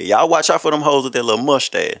 Yeah, y'all watch out for them hoes with that little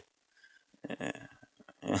mustache. Yeah.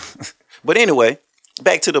 But anyway,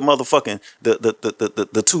 back to the motherfucking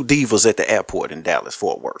the 2 divas at the airport in Dallas,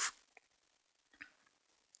 Fort Worth.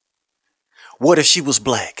 What if she was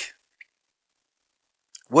black?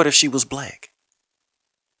 What if she was black?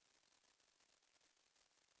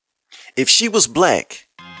 If she was black,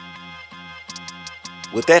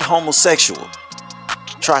 would that homosexual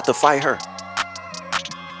try to fight her?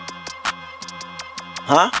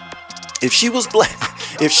 Huh? If she was black,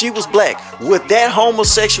 would that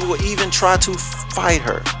homosexual even try to fight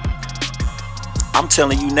her? I'm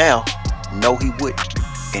telling you now, no, he wouldn't.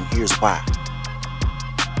 And here's why.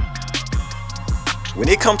 When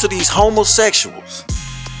it comes to these homosexuals,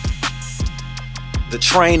 the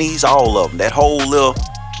trainees, all of them, that whole little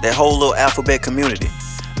alphabet community,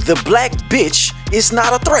 the black bitch is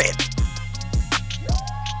not a threat.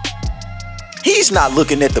 He's not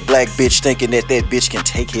looking at the black bitch thinking that bitch can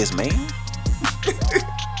take his man.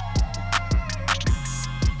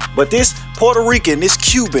 But this Puerto Rican, this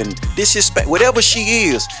Cuban, this Hispanic, whatever she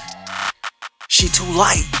is, she too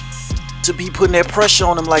light to be putting that pressure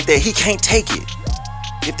on him like that. He can't take it.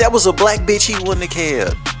 If that was a black bitch, he wouldn't have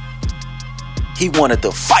cared. He wanted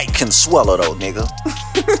to fight Consuela though, nigga.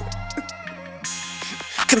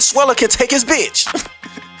 Consuela can take his bitch.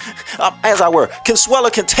 As I were,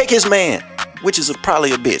 Consuela can take his man, which is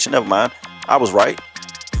probably a bitch. Never mind. I was right.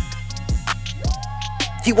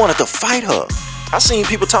 He wanted to fight her. I seen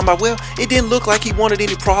people talking about, well, it didn't look like he wanted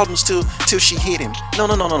any problems till she hit him. No.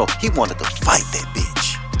 He wanted to fight that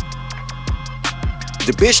bitch.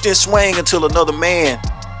 The bitch didn't swing until another man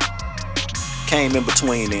came in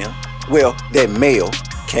between them. Well, that male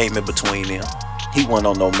came in between them. He wasn't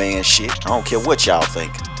on no man shit. I don't care what y'all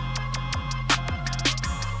think.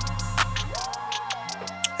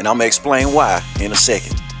 And I'm gonna explain why in a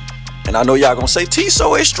second. And I know y'all gonna say, T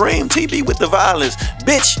so extreme, TB with the violence.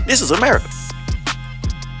 Bitch, this is America.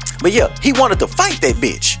 But yeah, he wanted to fight that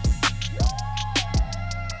bitch.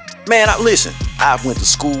 Man, listen, I went to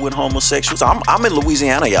school with homosexuals. I'm in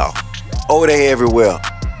Louisiana, y'all. Oh, they everywhere.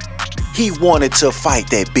 He wanted to fight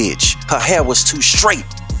that bitch. Her hair was too straight.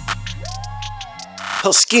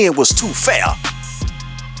 Her skin was too fair.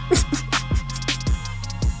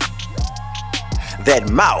 That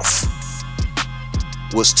mouth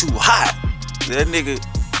was too hot. That nigga,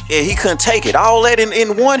 yeah, he couldn't take it. All that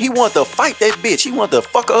in one, he wanted to fight that bitch. He wanted to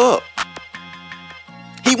fuck her up.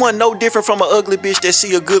 He wasn't no different from an ugly bitch that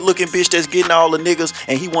see a good looking bitch that's getting all the niggas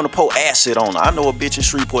and he want to pour acid on her. I know a bitch in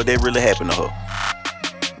Shreveport that really happened to her.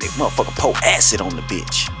 That motherfucker pour acid on the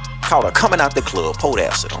bitch. Caught her coming out the club, poured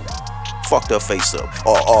acid on her. Fucked her face up.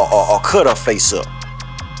 Or cut her face up.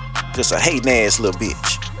 Just a hating ass little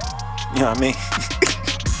bitch. You know what I mean?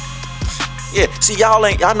 Yeah, see,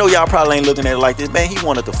 I know y'all probably ain't looking at it like this. Man, he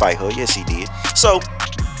wanted to fight her. Yes, he did. So,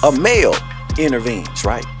 a male intervenes,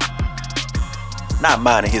 right? not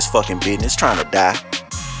minding his fucking business, trying to die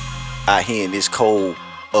out here in this cold,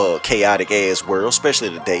 chaotic ass world, especially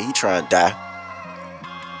today. He trying to die.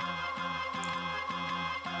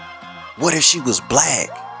 What if she was black?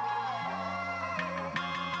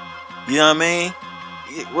 You know what I mean?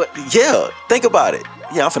 Yeah, think about it.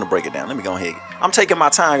 Yeah, I'm finna break it down. Let me go ahead. I'm taking my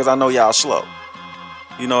time because I know y'all slow.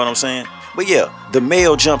 You know what I'm saying? But yeah, the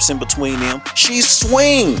male jumps in between them. She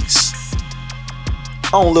swings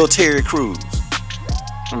on little Terry Crews.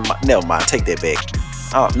 Never mind, take that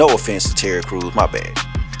back. No offense to Terry Crews, my bad.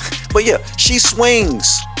 But yeah, she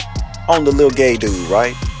swings on the little gay dude,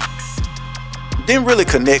 right? Didn't really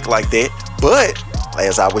connect like that, but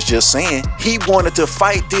as I was just saying, he wanted to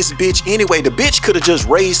fight this bitch anyway. The bitch could have just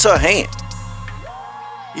raised her hand.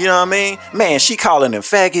 You know what I mean? Man, she calling him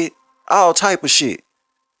faggot, all type of shit.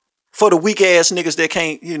 For the weak ass niggas that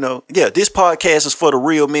can't, yeah, this podcast is for the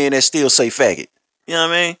real men that still say faggot. You know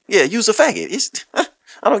what I mean? Yeah, use a faggot.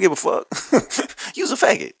 I don't give a fuck. Use a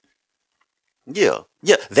faggot. Yeah,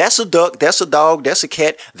 that's a duck, that's a dog, that's a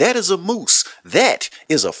cat, that is a moose, that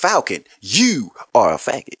is a falcon. You are a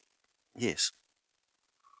faggot. Yes.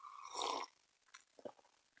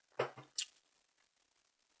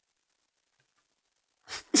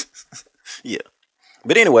 Yeah.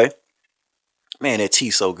 But anyway, man, that tea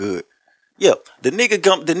so good. Yeah, the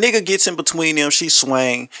nigga gets in between them, she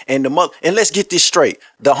swang, and and let's get this straight.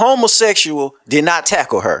 The homosexual did not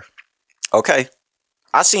tackle her. Okay?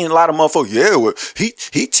 I seen a lot of motherfuckers, yeah, well, he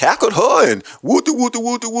tackled her and woo.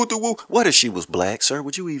 What if she was black, sir?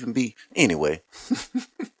 Would you even be? Anyway.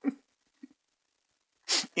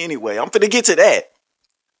 Anyway, I'm finna get to that.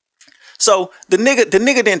 So the nigga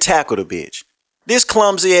didn't tackle the bitch. This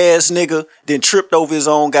clumsy ass nigga then tripped over his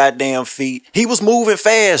own goddamn feet. He was moving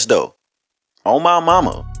fast though. On my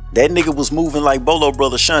mama. That nigga was moving like Bolo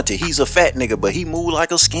Brother Shanti. He's a fat nigga, but he moved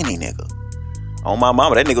like a skinny nigga. On my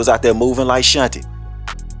mama, that nigga was out there moving like Shanti.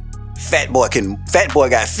 Fat boy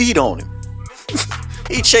got feet on him.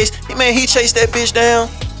 He chased that bitch down.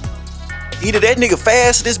 Either that nigga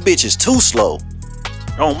fast or this bitch is too slow.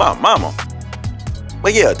 On my mama.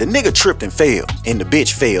 But yeah, the nigga tripped and fell, and the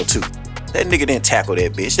bitch fell too. That nigga didn't tackle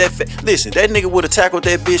that bitch. Listen, that nigga would have tackled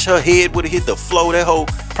that bitch. Her head would have hit the floor. That hoe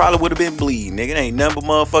probably would have been bleeding, nigga. It ain't nothing but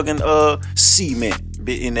motherfucking cement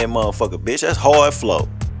in that motherfucker, bitch. That's hard flow.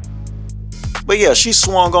 But yeah, she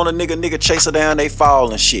swung on a nigga chase her down, they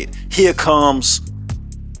fall and shit. Here comes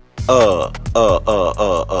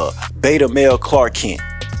beta male Clark Kent.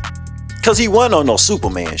 Cause he wasn't on no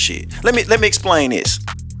Superman shit. Let me explain this.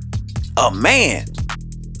 A man.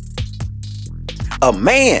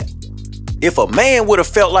 If a man would have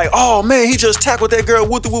felt like, oh man, he just tackled that girl,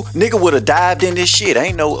 woo, nigga would have dived in this shit.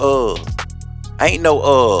 Ain't no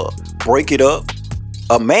break it up.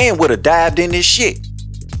 A man would have dived in this shit.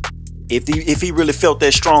 If he really felt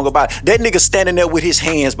that strong about it. That nigga standing there with his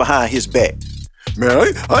hands behind his back. Man,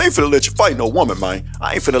 I ain't finna let you fight no woman, man.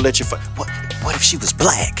 I ain't finna let you fight. What if she was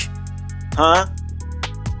black? Huh?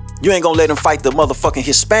 You ain't gonna let him fight the motherfucking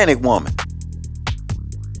Hispanic woman.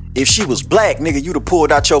 If she was black, nigga, you'd have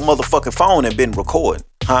pulled out your motherfucking phone and been recording.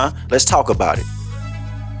 Huh? Let's talk about it.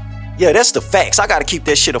 Yeah, that's the facts. I gotta keep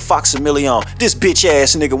that shit a foxamillion. This bitch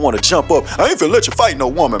ass nigga wanna jump up. I ain't finna let you fight no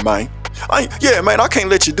woman, man. I can't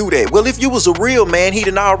let you do that. Well, if you was a real man, he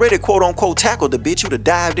done already quote unquote tackled the bitch. You'd have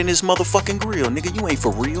dived in his motherfucking grill, nigga. You ain't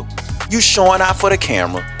for real. You showing out for the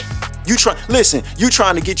camera. You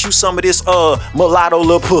trying to get you some of this mulatto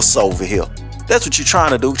little puss over here. That's what you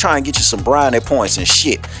trying to do. Trying to get you some brownie points and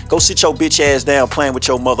shit. Go sit your bitch ass down playing with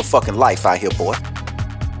your motherfucking life out here, boy.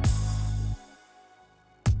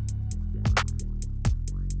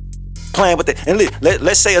 Playing with that. And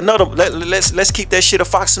let's say let's keep that shit a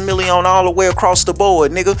foxamillion all the way across the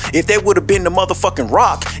board, nigga. If that would have been the motherfucking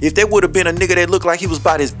Rock, if there would have been a nigga that looked like he was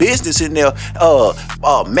about his business in there,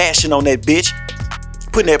 mashing on that bitch,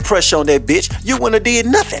 putting that pressure on that bitch, you wouldn't have did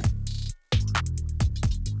nothing.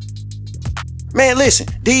 Man, listen,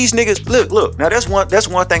 these niggas, look, now that's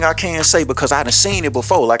one thing I can say because I done seen it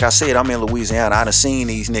before. Like I said, I'm in Louisiana, I done seen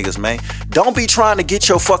these niggas, man. Don't be trying to get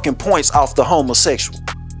your fucking points off the homosexual.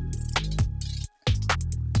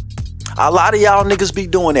 A lot of y'all niggas be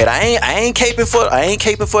doing that. I ain't caping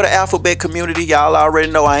for the alphabet community. Y'all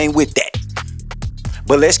already know I ain't with that.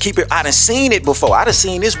 But let's keep it. I done seen it before. I done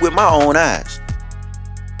seen this with my own eyes.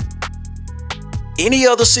 Any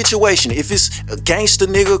other situation, if it's a gangster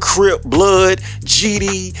nigga, Crip, Blood,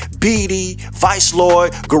 GD, BD, Vice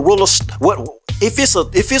Lord, Gorilla, if it's a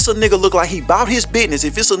nigga look like he bout his business,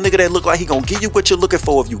 if it's a nigga that look like he gonna give you what you're looking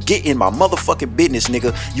for, if you get in my motherfucking business,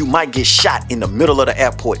 nigga, you might get shot in the middle of the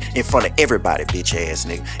airport in front of everybody, bitch ass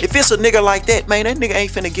nigga. If it's a nigga like that, man, that nigga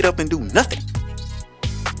ain't finna get up and do nothing.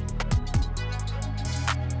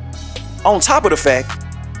 On top of the fact,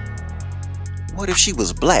 what if she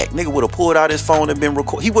was black? Nigga would have pulled out his phone and been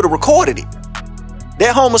recorded. He would have recorded it.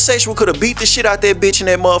 That homosexual could have beat the shit out that bitch in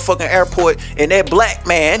that motherfucking airport, and that black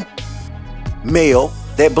man,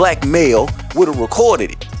 that black male would have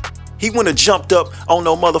recorded it. He wouldn't have jumped up on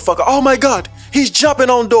no motherfucker. Oh my God, he's jumping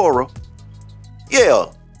on Dora. Yeah,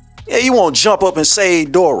 he won't jump up and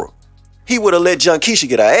save Dora. He would have let Junkeisha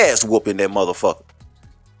get her ass whooping that motherfucker.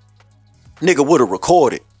 Nigga would have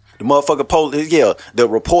recorded. The motherfucker the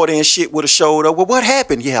reporter and shit would have showed up. Well, what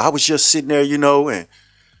happened? Yeah, I was just sitting there, and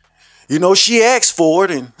she asked for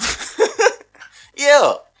it, and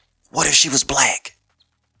yeah. What if she was black?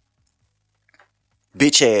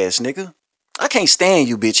 Bitch ass nigga. I can't stand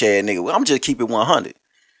you, bitch ass nigga. I'm just keep it 100.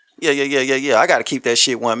 Yeah. I gotta keep that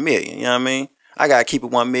shit 1 million. You know what I mean? I gotta keep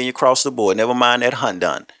it 1 million across the board. Never mind that hunt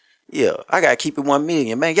done. Yeah, I gotta keep it 1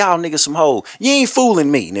 million, man. Y'all niggas some hoes. You ain't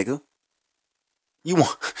fooling me, nigga. You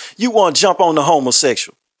want to jump on the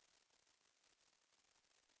homosexual.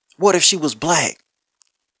 What if she was black?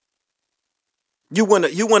 You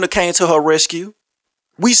wouldn't have came to her rescue.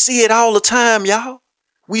 We see it all the time, y'all.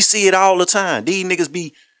 We see it all the time. These niggas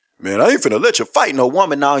be, man, I ain't finna let you fight no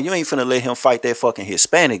woman. No, you ain't finna let him fight that fucking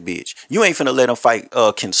Hispanic bitch. You ain't finna let him fight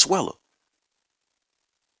Consuela.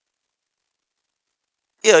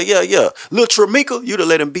 Yeah. Lil Tramika, you'd have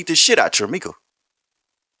let him beat the shit out Tramika.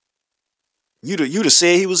 You'd have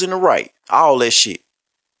said he was in the right. All that shit.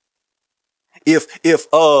 If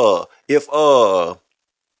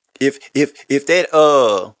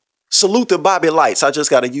that salute to Bobby Lights, I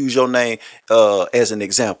just gotta use your name as an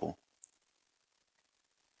example.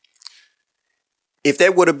 If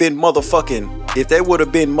that would have been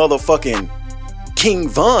motherfucking King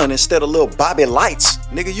Von instead of little Bobby Lights,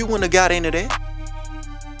 nigga, you wouldn't have got into that.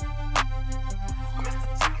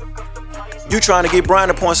 You trying to get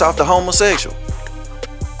brownie points off the homosexual.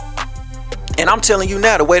 And I'm telling you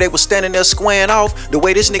now, the way they was standing there squaring off, the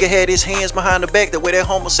way this nigga had his hands behind the back, the way that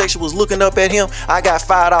homosexual was looking up at him, I got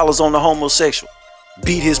 $5 on the homosexual.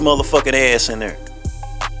 Beat his motherfucking ass in there.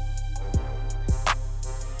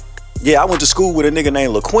 Yeah, I went to school with a nigga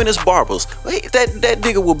named LaQuintus Barbers. That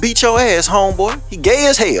nigga will beat your ass, homeboy. He gay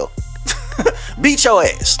as hell. Beat your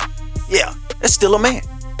ass. Yeah, that's still a man.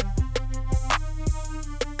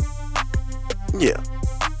 Yeah.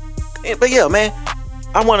 But yeah, man,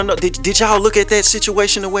 I want to know, did y'all look at that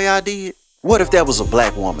situation the way I did? What if that was a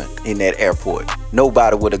black woman in that airport?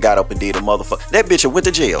 Nobody would have got up and did a motherfucker. That bitch went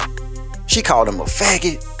to jail. She called him a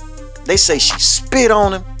faggot. They say she spit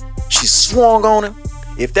on him. She swung on him.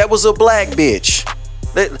 If that was a black bitch,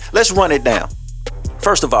 let's run it down.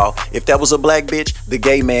 First of all, if that was a black bitch, the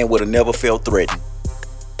gay man would have never felt threatened.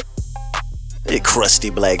 That crusty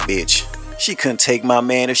black bitch. She couldn't take my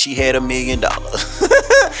man if she had $1 million.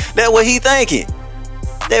 That's what he thinking.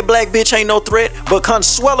 That black bitch ain't no threat, but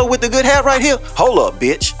Consuela with the good hair right here. Hold up,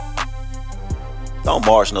 bitch. Don't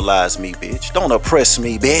marginalize me, bitch. Don't oppress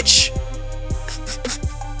me, bitch.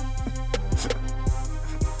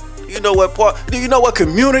 Do you know what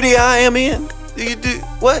community I am in?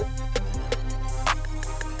 What?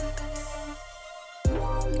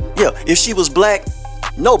 Yeah, if she was black,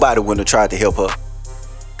 nobody wouldn't have tried to help her.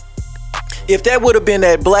 If that would have been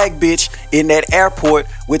that black bitch in that airport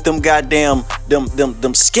with them goddamn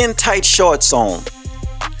them skin tight shorts on,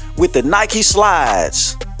 with the Nike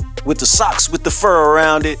slides, with the socks with the fur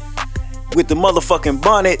around it, with the motherfucking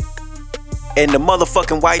bonnet, and the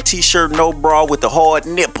motherfucking white t-shirt, no bra with the hard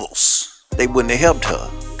nipples, they wouldn't have helped her.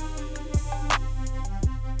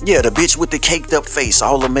 Yeah, the bitch with the caked up face,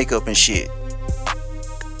 all the makeup and shit.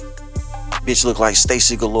 Bitch look like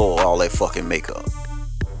Stacy Galore, all that fucking makeup.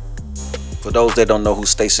 For those that don't know who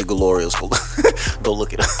Stacy Galore is, go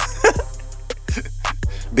look it up.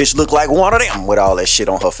 Bitch look like one of them with all that shit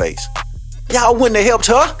on her face. Y'all wouldn't have helped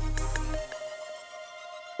her.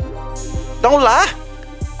 Don't lie.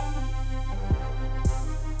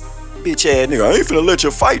 Bitch ass nigga, I ain't finna let you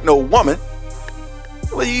fight no woman.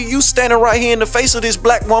 Well, you standing right here in the face of this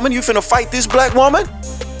black woman, you finna fight this black woman?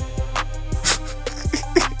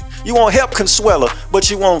 You won't help Consuela, but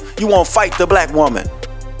you won't fight the black woman.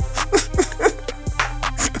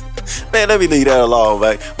 Man, let me leave that alone,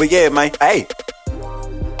 man. But yeah, man, hey,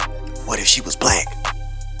 what if she was black?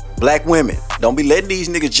 Black women, don't be letting these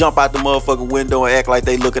niggas jump out the motherfucking window and act like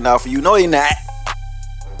they looking out for you. No, he not.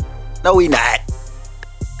 No, he not.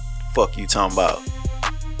 Fuck you talking about.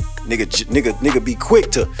 Nigga be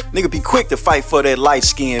quick to fight for that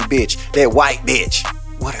light-skinned bitch, that white bitch.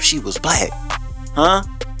 What if she was black? Huh?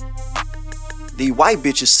 These white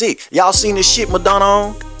bitches sick. Y'all seen this shit Madonna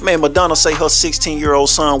on? Man, Madonna say her 16-year-old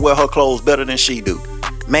son wear her clothes better than she do.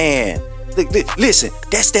 Man, Listen,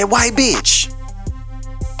 that's that white bitch.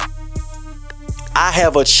 I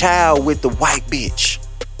have a child with the white bitch.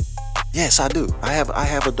 Yes, I do. I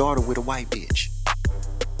have a daughter with a white bitch.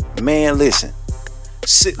 Man, listen.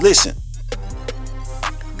 Listen.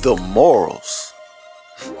 The morals.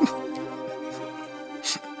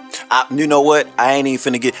 You know what? I ain't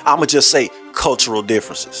even finna I'ma just say cultural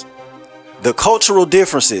differences. The cultural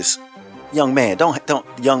differences. Young man,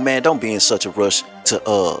 don't be in such a rush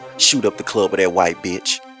to shoot up the club with that white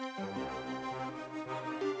bitch.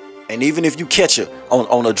 And even if you catch her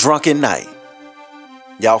on a drunken night,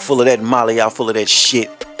 y'all full of that molly, y'all full of that shit,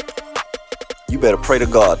 you better pray to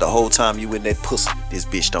God the whole time you in that pussy, this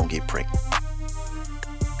bitch don't get pregnant.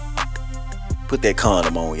 Put that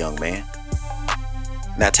condom on, young man.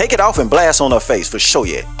 Now take it off and blast on her face for sure,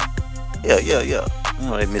 yeah. Yeah. You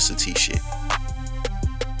know that Mr. T shit.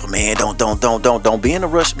 But man, don't be in a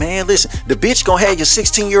rush, man. Listen, the bitch gonna have your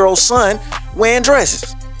 16-year-old son wearing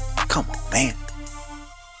dresses. Come on, man.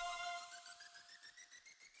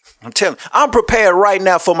 I'm telling you, I'm prepared right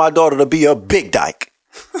now for my daughter to be a big dyke.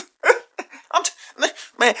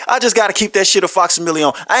 Man, I just gotta keep that shit a facsimile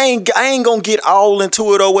on. I ain't gonna get all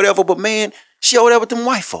into it or whatever, but man, she over there with them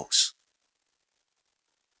white folks.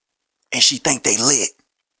 And she think they lit.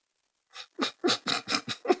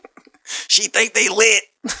 She think they lit.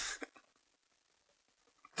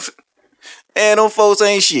 And them folks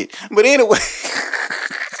ain't shit. But anyway,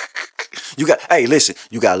 you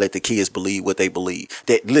gotta let the kids believe what they believe.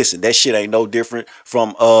 That shit ain't no different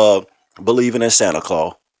from believing in Santa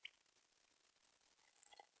Claus.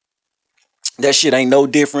 That shit ain't no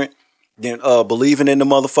different than believing in the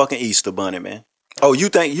motherfucking Easter Bunny, man. Oh, you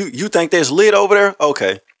think there's lit over there?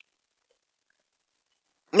 Okay.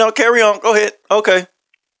 No, carry on. Go ahead. Okay.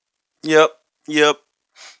 Yep.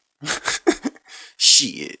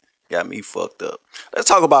 Shit. Got me fucked up. Let's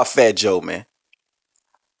talk about Fat Joe, man.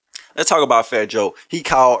 Let's talk about Fat Joe. He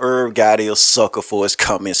called Irv Gotti a sucker for his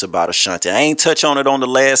comments about Ashanti. I ain't touch on it on the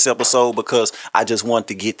last episode because I just wanted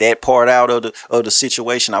to get that part out of the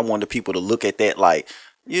situation. I wanted people to look at that like,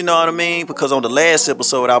 you know what I mean? Because on the last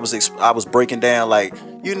episode, I was breaking down like,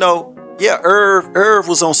 you know, yeah, Irv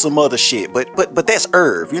was on some other shit, but that's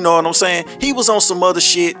Irv, you know what I'm saying? He was on some other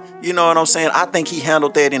shit, you know what I'm saying? I think he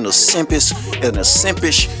handled that in a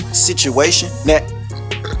simpish situation. Now,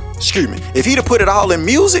 excuse me, if he'd have put it all in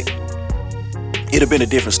music, it'd have been a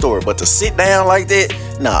different story. But to sit down like that,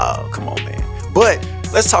 nah, come on, man. But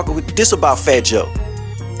let's talk this about Fat Joe.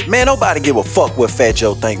 Man, nobody give a fuck what Fat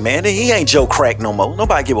Joe think, man. He ain't Joe Crack no more.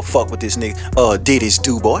 Nobody give a fuck what this nigga Diddy's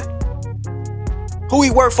do boy. Who he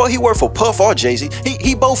work for? He work for Puff or Jay-Z.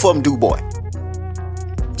 He both of them do boy.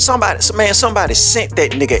 Somebody sent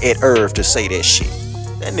that nigga at Irv to say that shit.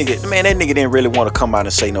 That nigga didn't really want to come out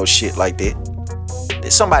and say no shit like that.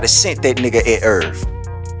 Somebody sent that nigga at Irv.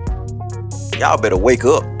 Y'all better wake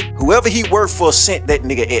up. Whoever he worked for sent that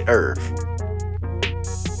nigga at Irv.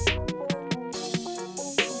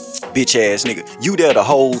 Bitch ass nigga. You there the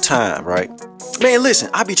whole time, right? Man, listen,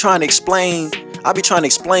 I be trying to explain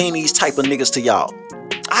these type of niggas to y'all.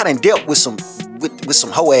 I done dealt with some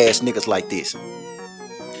hoe ass niggas like this.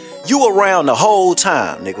 You around the whole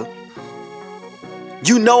time, nigga.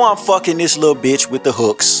 You know I'm fucking this little bitch with the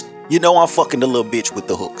hooks. You know I'm fucking the little bitch with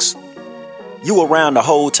the hooks. You around the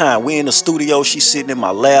whole time. We in the studio, she sitting in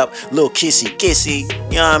my lap, little kissy, you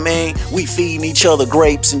know what I mean? We feeding each other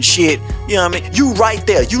grapes and shit, you know what I mean? You right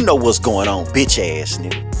there, you know what's going on, bitch ass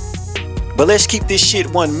nigga. But let's keep this shit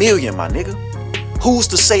 1 million, my nigga. Who's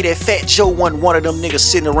to say that Fat Joe wasn't one of them niggas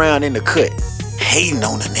sitting around in the cut, hating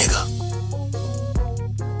on the nigga?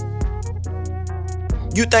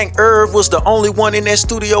 You think Irv was the only one in that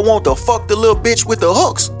studio want to fuck the little bitch with the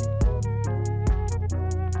hooks?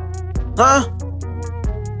 Huh?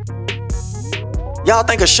 Y'all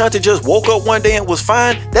think Ashanti just woke up one day and was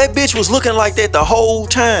fine? That bitch was looking like that the whole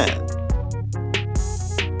time.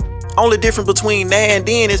 Only difference between now and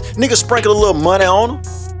then is niggas sprinkle a little money on her.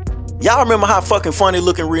 Y'all remember how fucking funny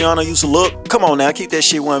looking Rihanna used to look? Come on now, keep that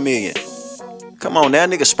shit 1 million. Come on now,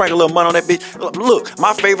 nigga, sprinkle a little money on that bitch. Look,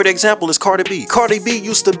 my favorite example is Cardi B. Cardi B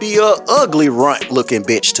used to be a ugly runt looking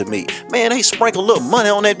bitch to me. Man, they sprinkle a little money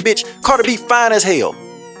on that bitch. Cardi B fine as hell.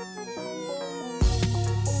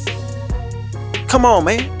 Come on,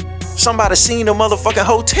 man. Somebody seen the motherfucking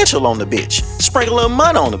potential on the bitch. Sprinkle a little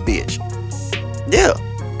money on the bitch. Yeah.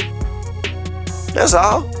 That's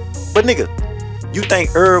all. But nigga, you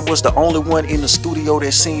think Irv was the only one in the studio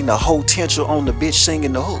that seen the potential on the bitch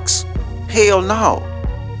singing the hooks? Hell no.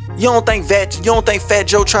 You don't think Fat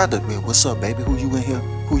Joe tried to, what's up, baby? Who you in here?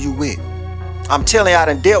 Who you with? I'm telling you, I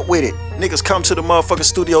done dealt with it. Niggas come to the motherfucking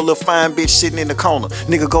studio, little fine bitch sitting in the corner.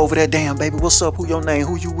 Nigga go over there, damn baby, what's up? Who your name?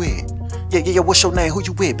 Who you with? Yeah, what's your name? Who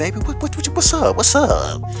you with, baby? What's up? What's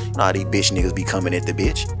up? You know how these bitch niggas be coming at the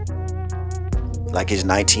bitch. Like it's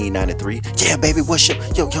 1993. Yeah, baby, what's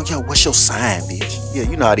your sign, bitch? Yeah,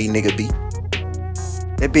 you know how these niggas be.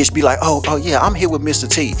 That bitch be like, oh yeah, I'm here with Mr.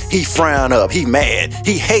 T. He frown up, he mad,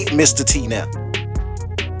 he hate Mr. T now.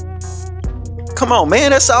 Come on,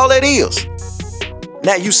 man, that's all that is.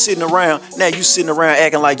 Now you sitting around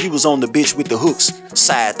acting like you was on the bitch with the hooks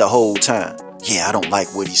side the whole time. Yeah, I don't like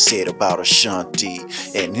what he said about Ashanti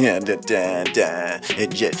and nigga,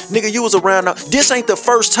 you was around. This ain't the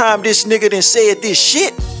first time this nigga done said this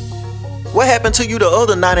shit. What happened to you the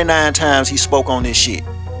other 99 times he spoke on this shit?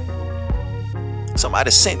 Somebody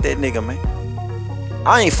sent that nigga, man.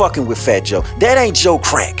 I ain't fucking with Fat Joe. That ain't Joe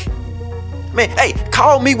Crack. Man, hey,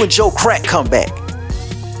 call me when Joe Crack come back.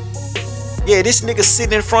 Yeah, this nigga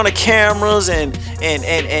sitting in front of cameras and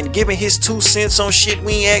giving his 2 cents on shit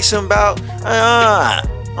we ain't asking about. I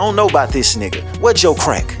don't know about this nigga. What Joe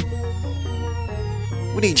Crack?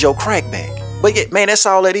 We need Joe Crack back. But yeah, man, that's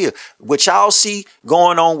all that is. What y'all see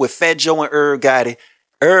going on with Fat Joe and Gotti.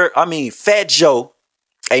 Fat Joe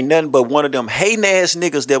ain't nothing but one of them hating ass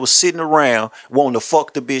niggas that was sitting around wanting to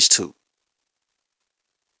fuck the bitch too.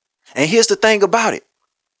 And here's the thing about it.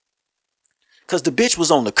 Cause the bitch was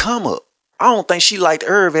on the come up. I don't think she liked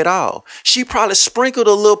Irv at all. She probably sprinkled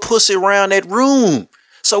a little pussy around that room.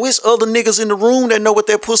 So it's other niggas in the room that know what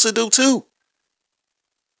that pussy do too.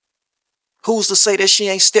 Who's to say that she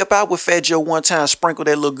ain't step out with Fat Joe one time, sprinkle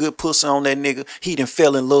that little good pussy on that nigga, he done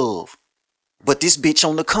fell in love. But this bitch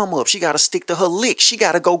on the come up, she gotta stick to her lick. She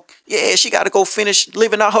gotta go finish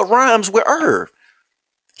living out her rhymes with Irv.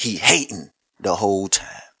 He hating the whole time.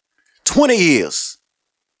 20 years.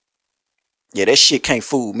 Yeah, that shit can't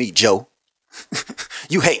fool me, Joe.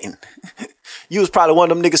 You hating. You was probably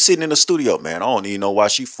one of them niggas sitting in the studio, man. I don't even know why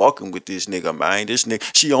she fucking with this nigga, man. This nigga,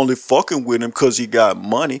 she only fucking with him cause he got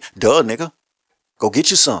money. Duh, nigga. Go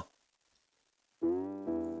get you some.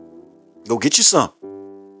 Go get you some.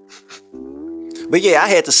 But yeah, I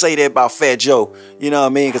had to say that about Fat Joe, you know what I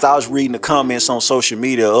mean? Because I was reading the comments on social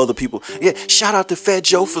media, other people. Yeah, shout out to Fat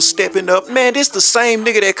Joe for stepping up. Man, this the same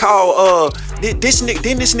nigga that called, didn't this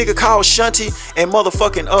nigga call Shanti and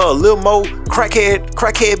motherfucking Lil Mo crackhead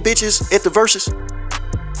bitches at the verses?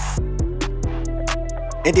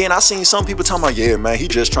 And then I seen some people talking about, yeah, man, he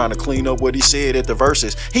just trying to clean up what he said at the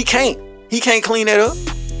verses. He can't clean that up.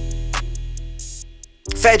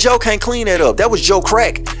 Fat Joe can't clean that up. That was Joe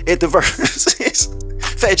Crack at the verses.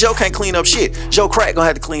 Fat Joe can't clean up shit. Joe Crack gonna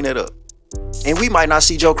have to clean that up. And we might not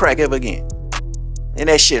see Joe Crack ever again. And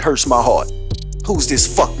that shit hurts my heart. Who's this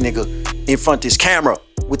fuck nigga in front of this camera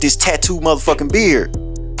with this tattoo motherfucking beard?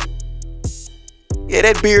 Yeah,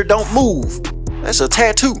 that beard don't move. That's a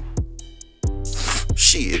tattoo.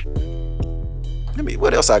 Shit.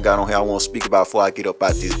 What else I got on here I want to speak about before I get up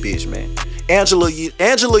out this bitch, man? Angela Yee,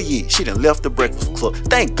 she done left the Breakfast Club.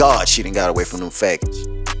 Thank God she done got away from them faggots.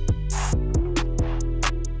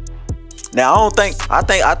 Now I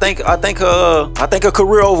think her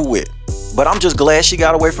career over with. But I'm just glad she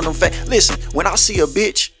got away from them faggots. Listen, when I see a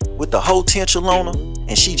bitch with the whole potential on her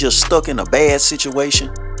and she just stuck in a bad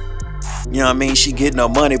situation, you know what I mean? She getting her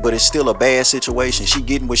money, but it's still a bad situation. She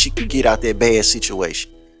getting what she can get out that bad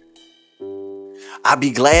situation. I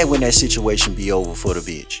be glad when that situation be over for the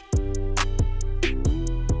bitch.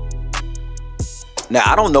 Now,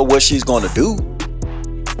 I don't know what she's gonna do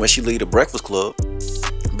when she leave the Breakfast Club.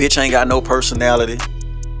 Bitch ain't got no personality.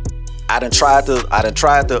 I done tried to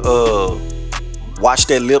watch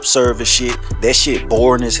that lip service shit. That shit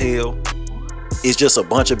boring as hell. It's just a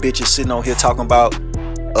bunch of bitches sitting on here talking about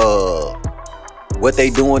what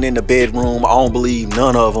they doing in the bedroom. I don't believe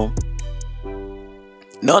none of them.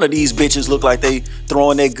 None of these bitches look like they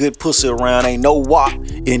throwing that good pussy around. Ain't no wop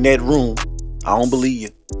in that room. I don't believe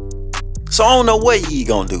you. So I don't know what Yee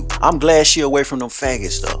gonna do. I'm glad she away from them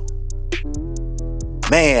faggots though.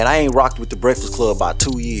 Man, I ain't rocked with the Breakfast Club about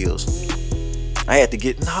 2 years. I had to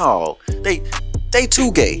get, no, they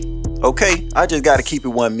too gay, okay? I just gotta keep it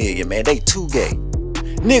 1 million, man. They too gay.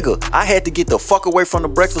 Nigga, I had to get the fuck away from the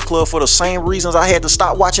Breakfast Club for the same reasons I had to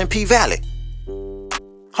stop watching P-Valley.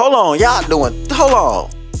 Hold on, hold on.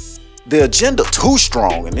 The agenda too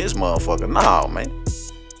strong in this motherfucker. Nah, man.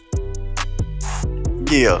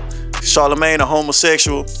 Yeah, Charlamagne a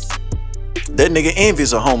homosexual. That nigga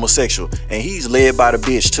Envy's a homosexual. And he's led by the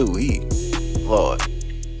bitch too. Lord.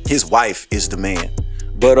 His wife is the man.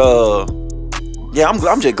 But yeah,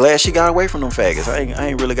 I'm just glad she got away from them faggots. I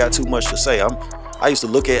ain't really got too much to say. I used to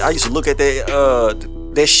look at that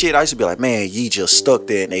That shit, I used to be like, man, Yee just stuck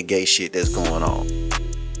there in that gay shit that's going on.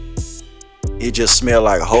 It just smelled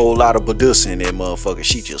like a whole lot of Badusa in that motherfucker.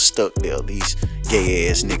 She just stuck there. These gay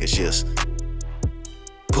ass niggas just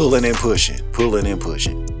pulling and pushing.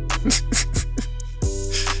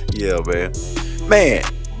 Yeah, man. Man,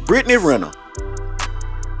 Brittany Renner.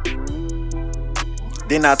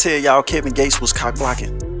 Didn't I tell y'all Kevin Gates was cock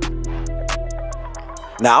blocking?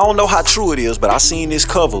 Now, I don't know how true it is, but I seen this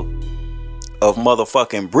cover of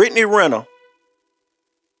motherfucking Brittany Renner.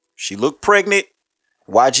 She looked pregnant.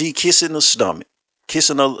 YG kissing her stomach.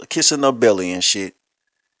 Kissing her belly and shit.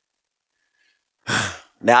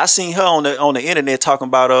 Now, I seen her on the internet talking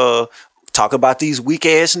about these weak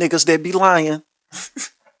ass niggas that be lying.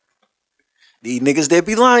 These niggas that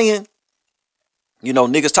be lying. You know,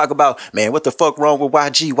 niggas talk about, man, what the fuck wrong with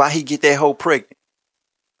YG? Why he get that hoe pregnant?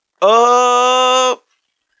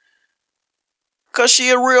 Cause she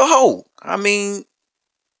a real hoe. I mean,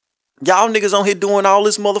 y'all niggas on here doing all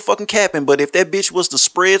this motherfucking capping, but if that bitch was to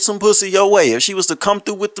spread some pussy your way, if she was to come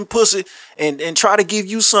through with them pussy and try to give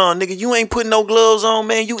you some, nigga, you ain't putting no gloves on,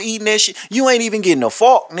 man. You eating that shit. You ain't even getting a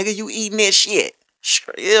fork, nigga. You eating that shit.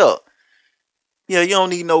 Yeah. Yeah, you don't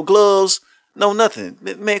need no gloves, no nothing.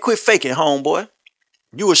 Man, quit faking, homeboy.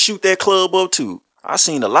 You would shoot that club up too. I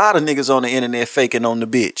seen a lot of niggas on the internet faking on the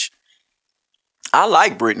bitch. I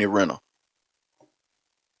like Brittany Renner.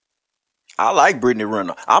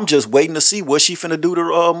 I'm just waiting to see what she finna do to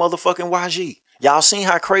motherfucking YG. Y'all seen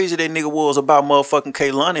how crazy that nigga was about motherfucking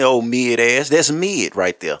Kehlani, old mid ass. That's mid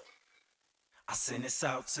right there. I send this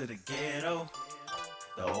out to the ghetto.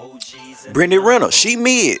 The OGs. Brittany Renner, she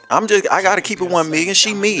mid. I gotta keep it 1 million.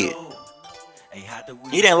 She mid.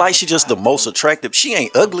 He didn't like she just the most attractive. She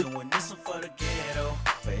ain't ugly.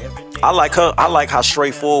 I like her. I like how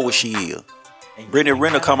straightforward she is. Brittany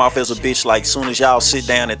Renner come off as a bitch like soon as y'all sit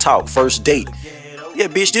down and talk. First date. Yeah,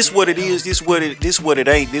 bitch, this what it is. This what it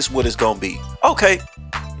ain't. This what it's gonna be. Okay.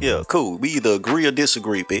 Yeah, cool. We either agree or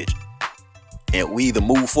disagree, bitch. And we either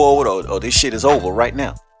move forward or this shit is over right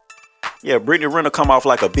now. Yeah, Brittany Renner come off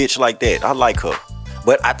like a bitch like that. I like her.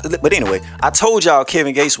 But anyway, I told y'all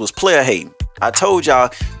Kevin Gates was player hating. I told y'all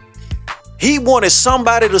he wanted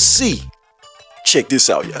somebody to see. Check this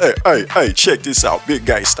out, yeah. Hey, check this out, big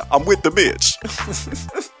gangster. I'm with the bitch.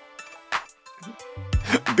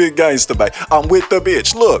 Big gangster, babe. I'm with the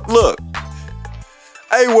bitch. Look.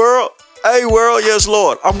 Hey world, yes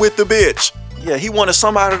Lord. I'm with the bitch. Yeah, he wanted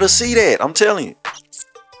somebody to see that. I'm telling you.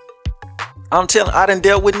 I done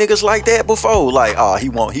dealt with niggas like that before. Like, he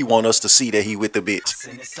want us to see that he with the bitch.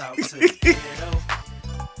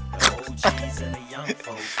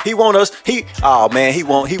 He want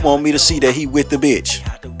me to see that he with the bitch.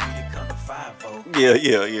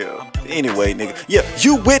 Yeah. Anyway, nigga. Yeah,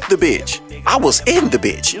 you with the bitch. I was in the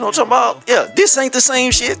bitch. You know what I'm talking about? Yeah, this ain't the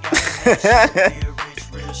same shit.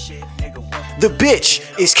 The bitch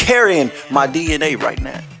is carrying my DNA right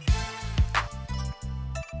now.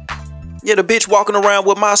 Yeah, the bitch walking around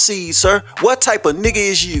with my seed, sir. What type of nigga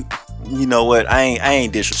is you? You know what? I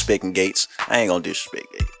ain't disrespecting Gates. I ain't gonna disrespect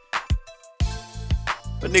Gates.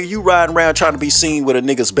 But nigga, you riding around trying to be seen with a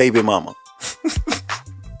nigga's baby mama.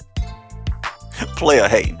 Player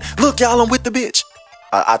hating. Look, y'all, I'm with the bitch.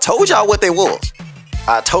 I told y'all what they was.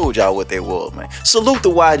 Man. Salute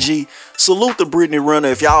the YG. Salute the Brittany Renner.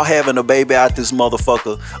 If y'all having a baby out this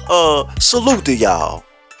motherfucker, salute to y'all.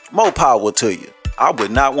 More power to you. I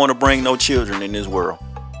would not want to bring no children in this world.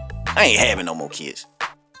 I ain't having no more kids.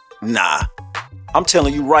 Nah. I'm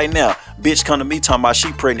telling you right now, bitch come to me talking about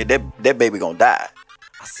she pregnant, that baby gonna die.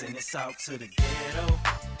 I send this out to the ghetto.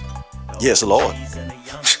 Yes, Lord.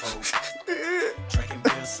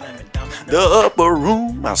 The upper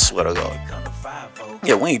room. I swear to God.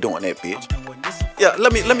 Yeah, we ain't doing that, bitch. Yeah,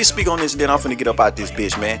 let me speak on this, and then I'm finna get up out this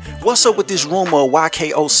bitch, man. What's up with this rumor of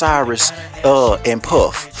YK Osiris and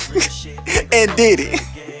Puff and Diddy?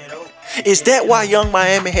 Is that why Young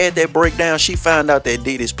Miami had that breakdown? She found out that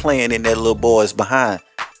Diddy's playing in that little boy's behind.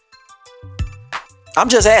 I'm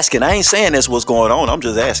just asking. I ain't saying that's what's going on. I'm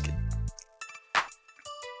just asking.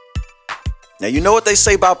 Now, you know what they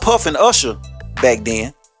say about Puff and Usher back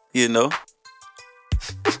then, you know?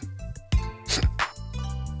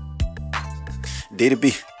 Did it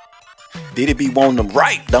be wanting them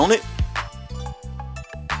right, don't it?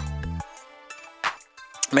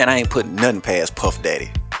 Man, I ain't putting nothing past Puff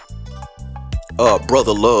Daddy.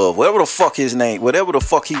 Brother Love, whatever the fuck his name, whatever the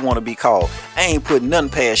fuck he want to be called. I ain't putting nothing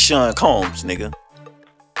past Sean Combs, nigga.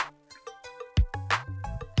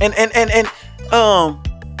 And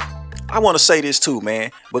I want to say this too,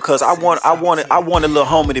 man, because I want a little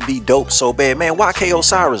homie to be dope so bad, man. YK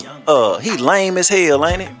Osiris, he lame as hell,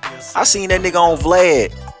 ain't it? I seen that nigga on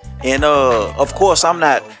Vlad, and of course I'm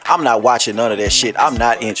not watching none of that shit. I'm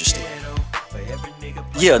not interested.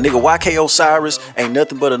 Yeah, nigga, YK Osiris ain't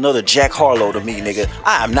nothing but another Jack Harlow to me, nigga.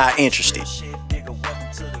 I am not interested.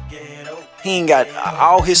 He ain't got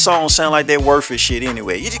all his songs sound like that worth it shit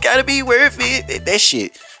anyway. You just gotta be worth it. That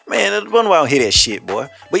shit. Man, I don't hear that shit, boy.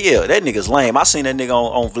 But yeah, that nigga's lame. I seen that nigga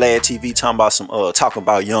on Vlad TV talking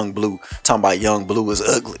about Young Blue is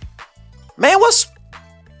ugly. Man,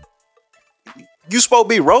 you supposed to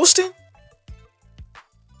be roasting?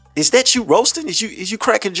 Is that you roasting? Is you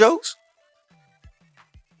cracking jokes?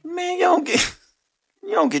 Man, you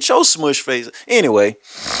don't get your smush face. Anyway,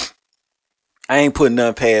 I ain't putting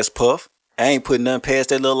nothing past Puff. I ain't putting nothing past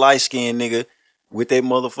that little light skinned nigga with that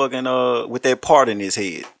motherfucking with that part in his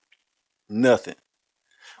head. Nothing.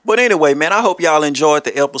 But anyway, man, I hope y'all enjoyed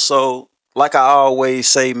the episode. Like I always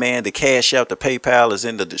say, man, the Cash App, the PayPal is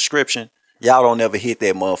in the description. Y'all don't ever hit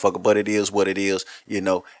that motherfucker, but it is what it is, you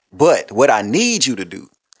know. But what I need you to do,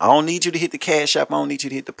 I don't need you to hit the Cash App. I don't need you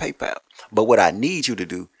to hit the PayPal. But what I need you to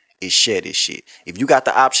do is share this shit. If you got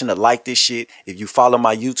the option to like this shit, if you follow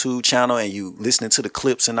my YouTube channel and you listening to the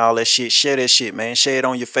clips and all that shit, share that shit, man. Share it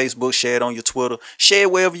on your Facebook, share it on your Twitter, share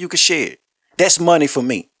it wherever you can share it. That's money for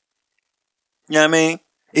me. You know what I mean?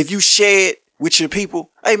 If you share it with your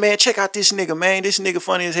people, hey man, check out this nigga, man. This nigga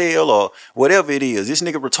funny as hell or whatever it is. This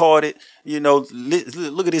nigga retarded. You know,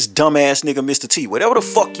 look at this dumbass nigga, Mr. T. Whatever the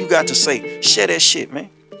fuck you got to say, share that shit, man.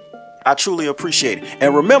 I truly appreciate it.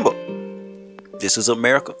 And remember, this is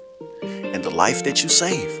America. And the life that you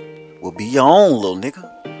save will be your own, little nigga.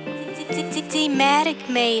 D-Matic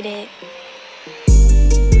made it.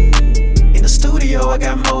 In the studio, I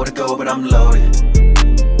got more to go, but I'm loaded.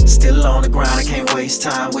 Still on the grind, I can't waste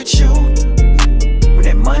time with you. When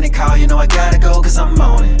that money call, you know I gotta go, cause I'm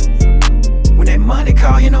on it. When that money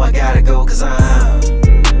call, you know I gotta go, cause I'm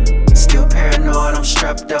still paranoid, I'm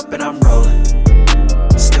strapped up and I'm rolling.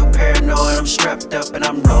 Still paranoid, I'm strapped up and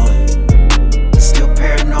I'm rolling. Still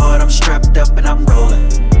paranoid, I'm strapped up and I'm rolling.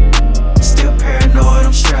 Still paranoid,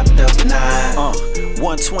 I'm strapped up and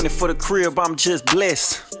 120 for the crib, I'm just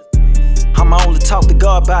blessed. I'ma only talk to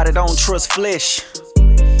God about it, I don't trust flesh.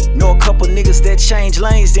 Know a couple niggas that changed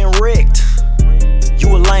lanes, then wrecked.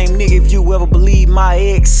 You a lame nigga if you ever believe my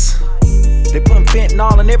ex. They puttin'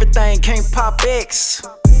 fentanyl and everything, can't pop X.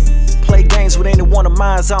 Play games with any one of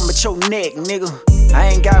mine, I'm at your neck, nigga. I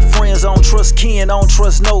ain't got friends, I don't trust kin, I don't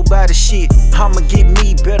trust nobody shit. I'ma get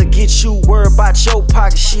me, better get you, worry about your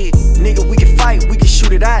pocket shit. Nigga, we can fight, we can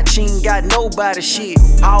shoot it out, you ain't got nobody shit.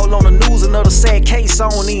 All on the news, another sad case, I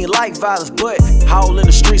don't even like violence. But all in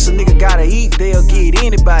the streets, a nigga gotta eat, they'll get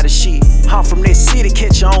anybody shit. I'm from that city,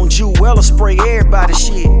 catch your own Jewel, spray everybody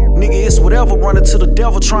shit. Nigga, it's whatever, running to the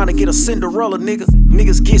devil, trying to get a Cinderella, nigga.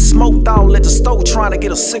 Niggas get smoked out at the stove, trying to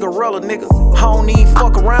get a cigarella, nigga. I don't even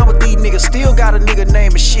fuck around with these niggas, still got a nigga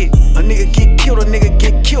name and shit. A nigga get killed, a nigga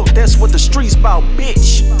get killed, that's what the streets bout,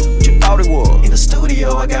 bitch. What you thought it was? In the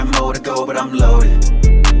studio, I got more to go, but I'm loaded.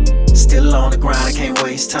 Still on the grind, I can't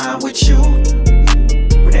waste time with you.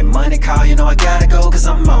 When that money call, you know I gotta go, cause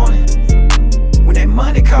I'm on it. When that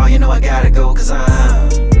money call, you know I gotta go, cause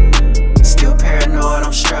I'm still paranoid,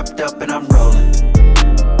 I'm strapped up and I'm rolling.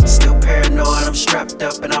 Still paranoid, I'm strapped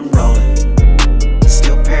up and I'm rolling.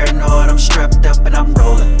 Still paranoid, I'm strapped up and I'm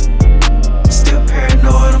rolling. Still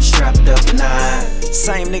paranoid, I'm strapped up and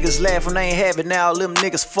Same niggas laughing, they ain't have it now, them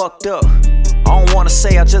niggas fucked up. I don't wanna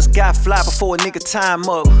say I just got fly before a nigga time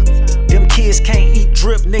up. Them kids can't eat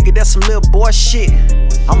drip, nigga, that's some little boy shit.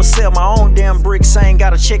 I'ma sell my own damn bricks, I ain't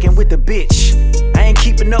gotta check in with the bitch. I ain't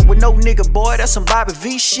keeping up with no nigga, boy, that's some Bobby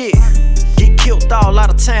V shit. Get killed all out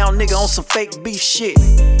of town, nigga, on some fake beef shit.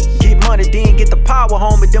 Get money, then get the power,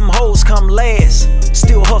 homie, them hoes come last.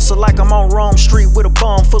 Still hustle like I'm on Rome Street with a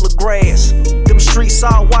bum full of grass. Them streets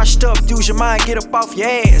all washed up, use your mind, get up off your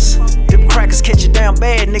ass. Them crackers catch you down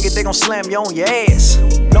bad, nigga, they gon' slam you on your ass.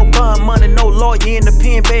 No bond money, no lawyer in the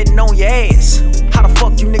pen betting on your ass. How the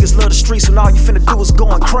fuck you niggas love the streets when all you finna do is go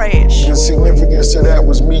and crash? The significance of that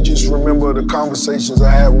was me just remember the conversations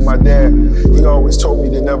I had with my dad. He always told me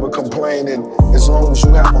to never complain, and as long as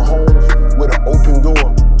you have a home with an open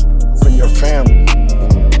door for your family,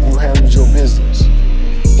 you handle your business.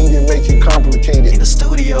 He didn't make it complicated. In the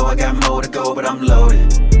studio, I got more to go, but I'm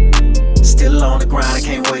loaded. Still on the grind, I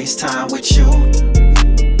can't waste time with you.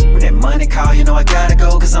 When that money call, you know I gotta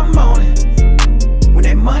go, cause I'm on it. When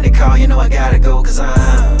that money call, you know I gotta go, cause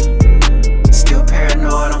I'm still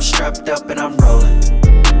paranoid, I'm strapped up and I'm rolling.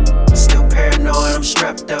 Still paranoid, I'm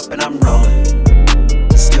strapped up and I'm rolling.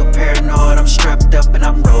 Still paranoid.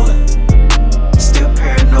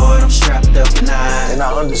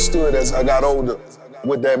 understood as I got older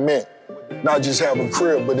what that meant. Not just have a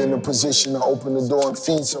crib, but in a position to open the door and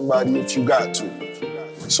feed somebody if you got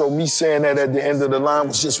to. So me saying that at the end of the line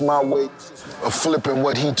was just my way of flipping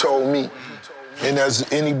what he told me. And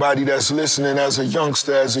as anybody that's listening, as a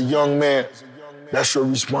youngster, as a young man, that's your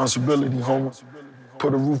responsibility, homie.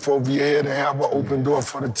 Put a roof over your head and have an open door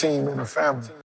for the team and the family.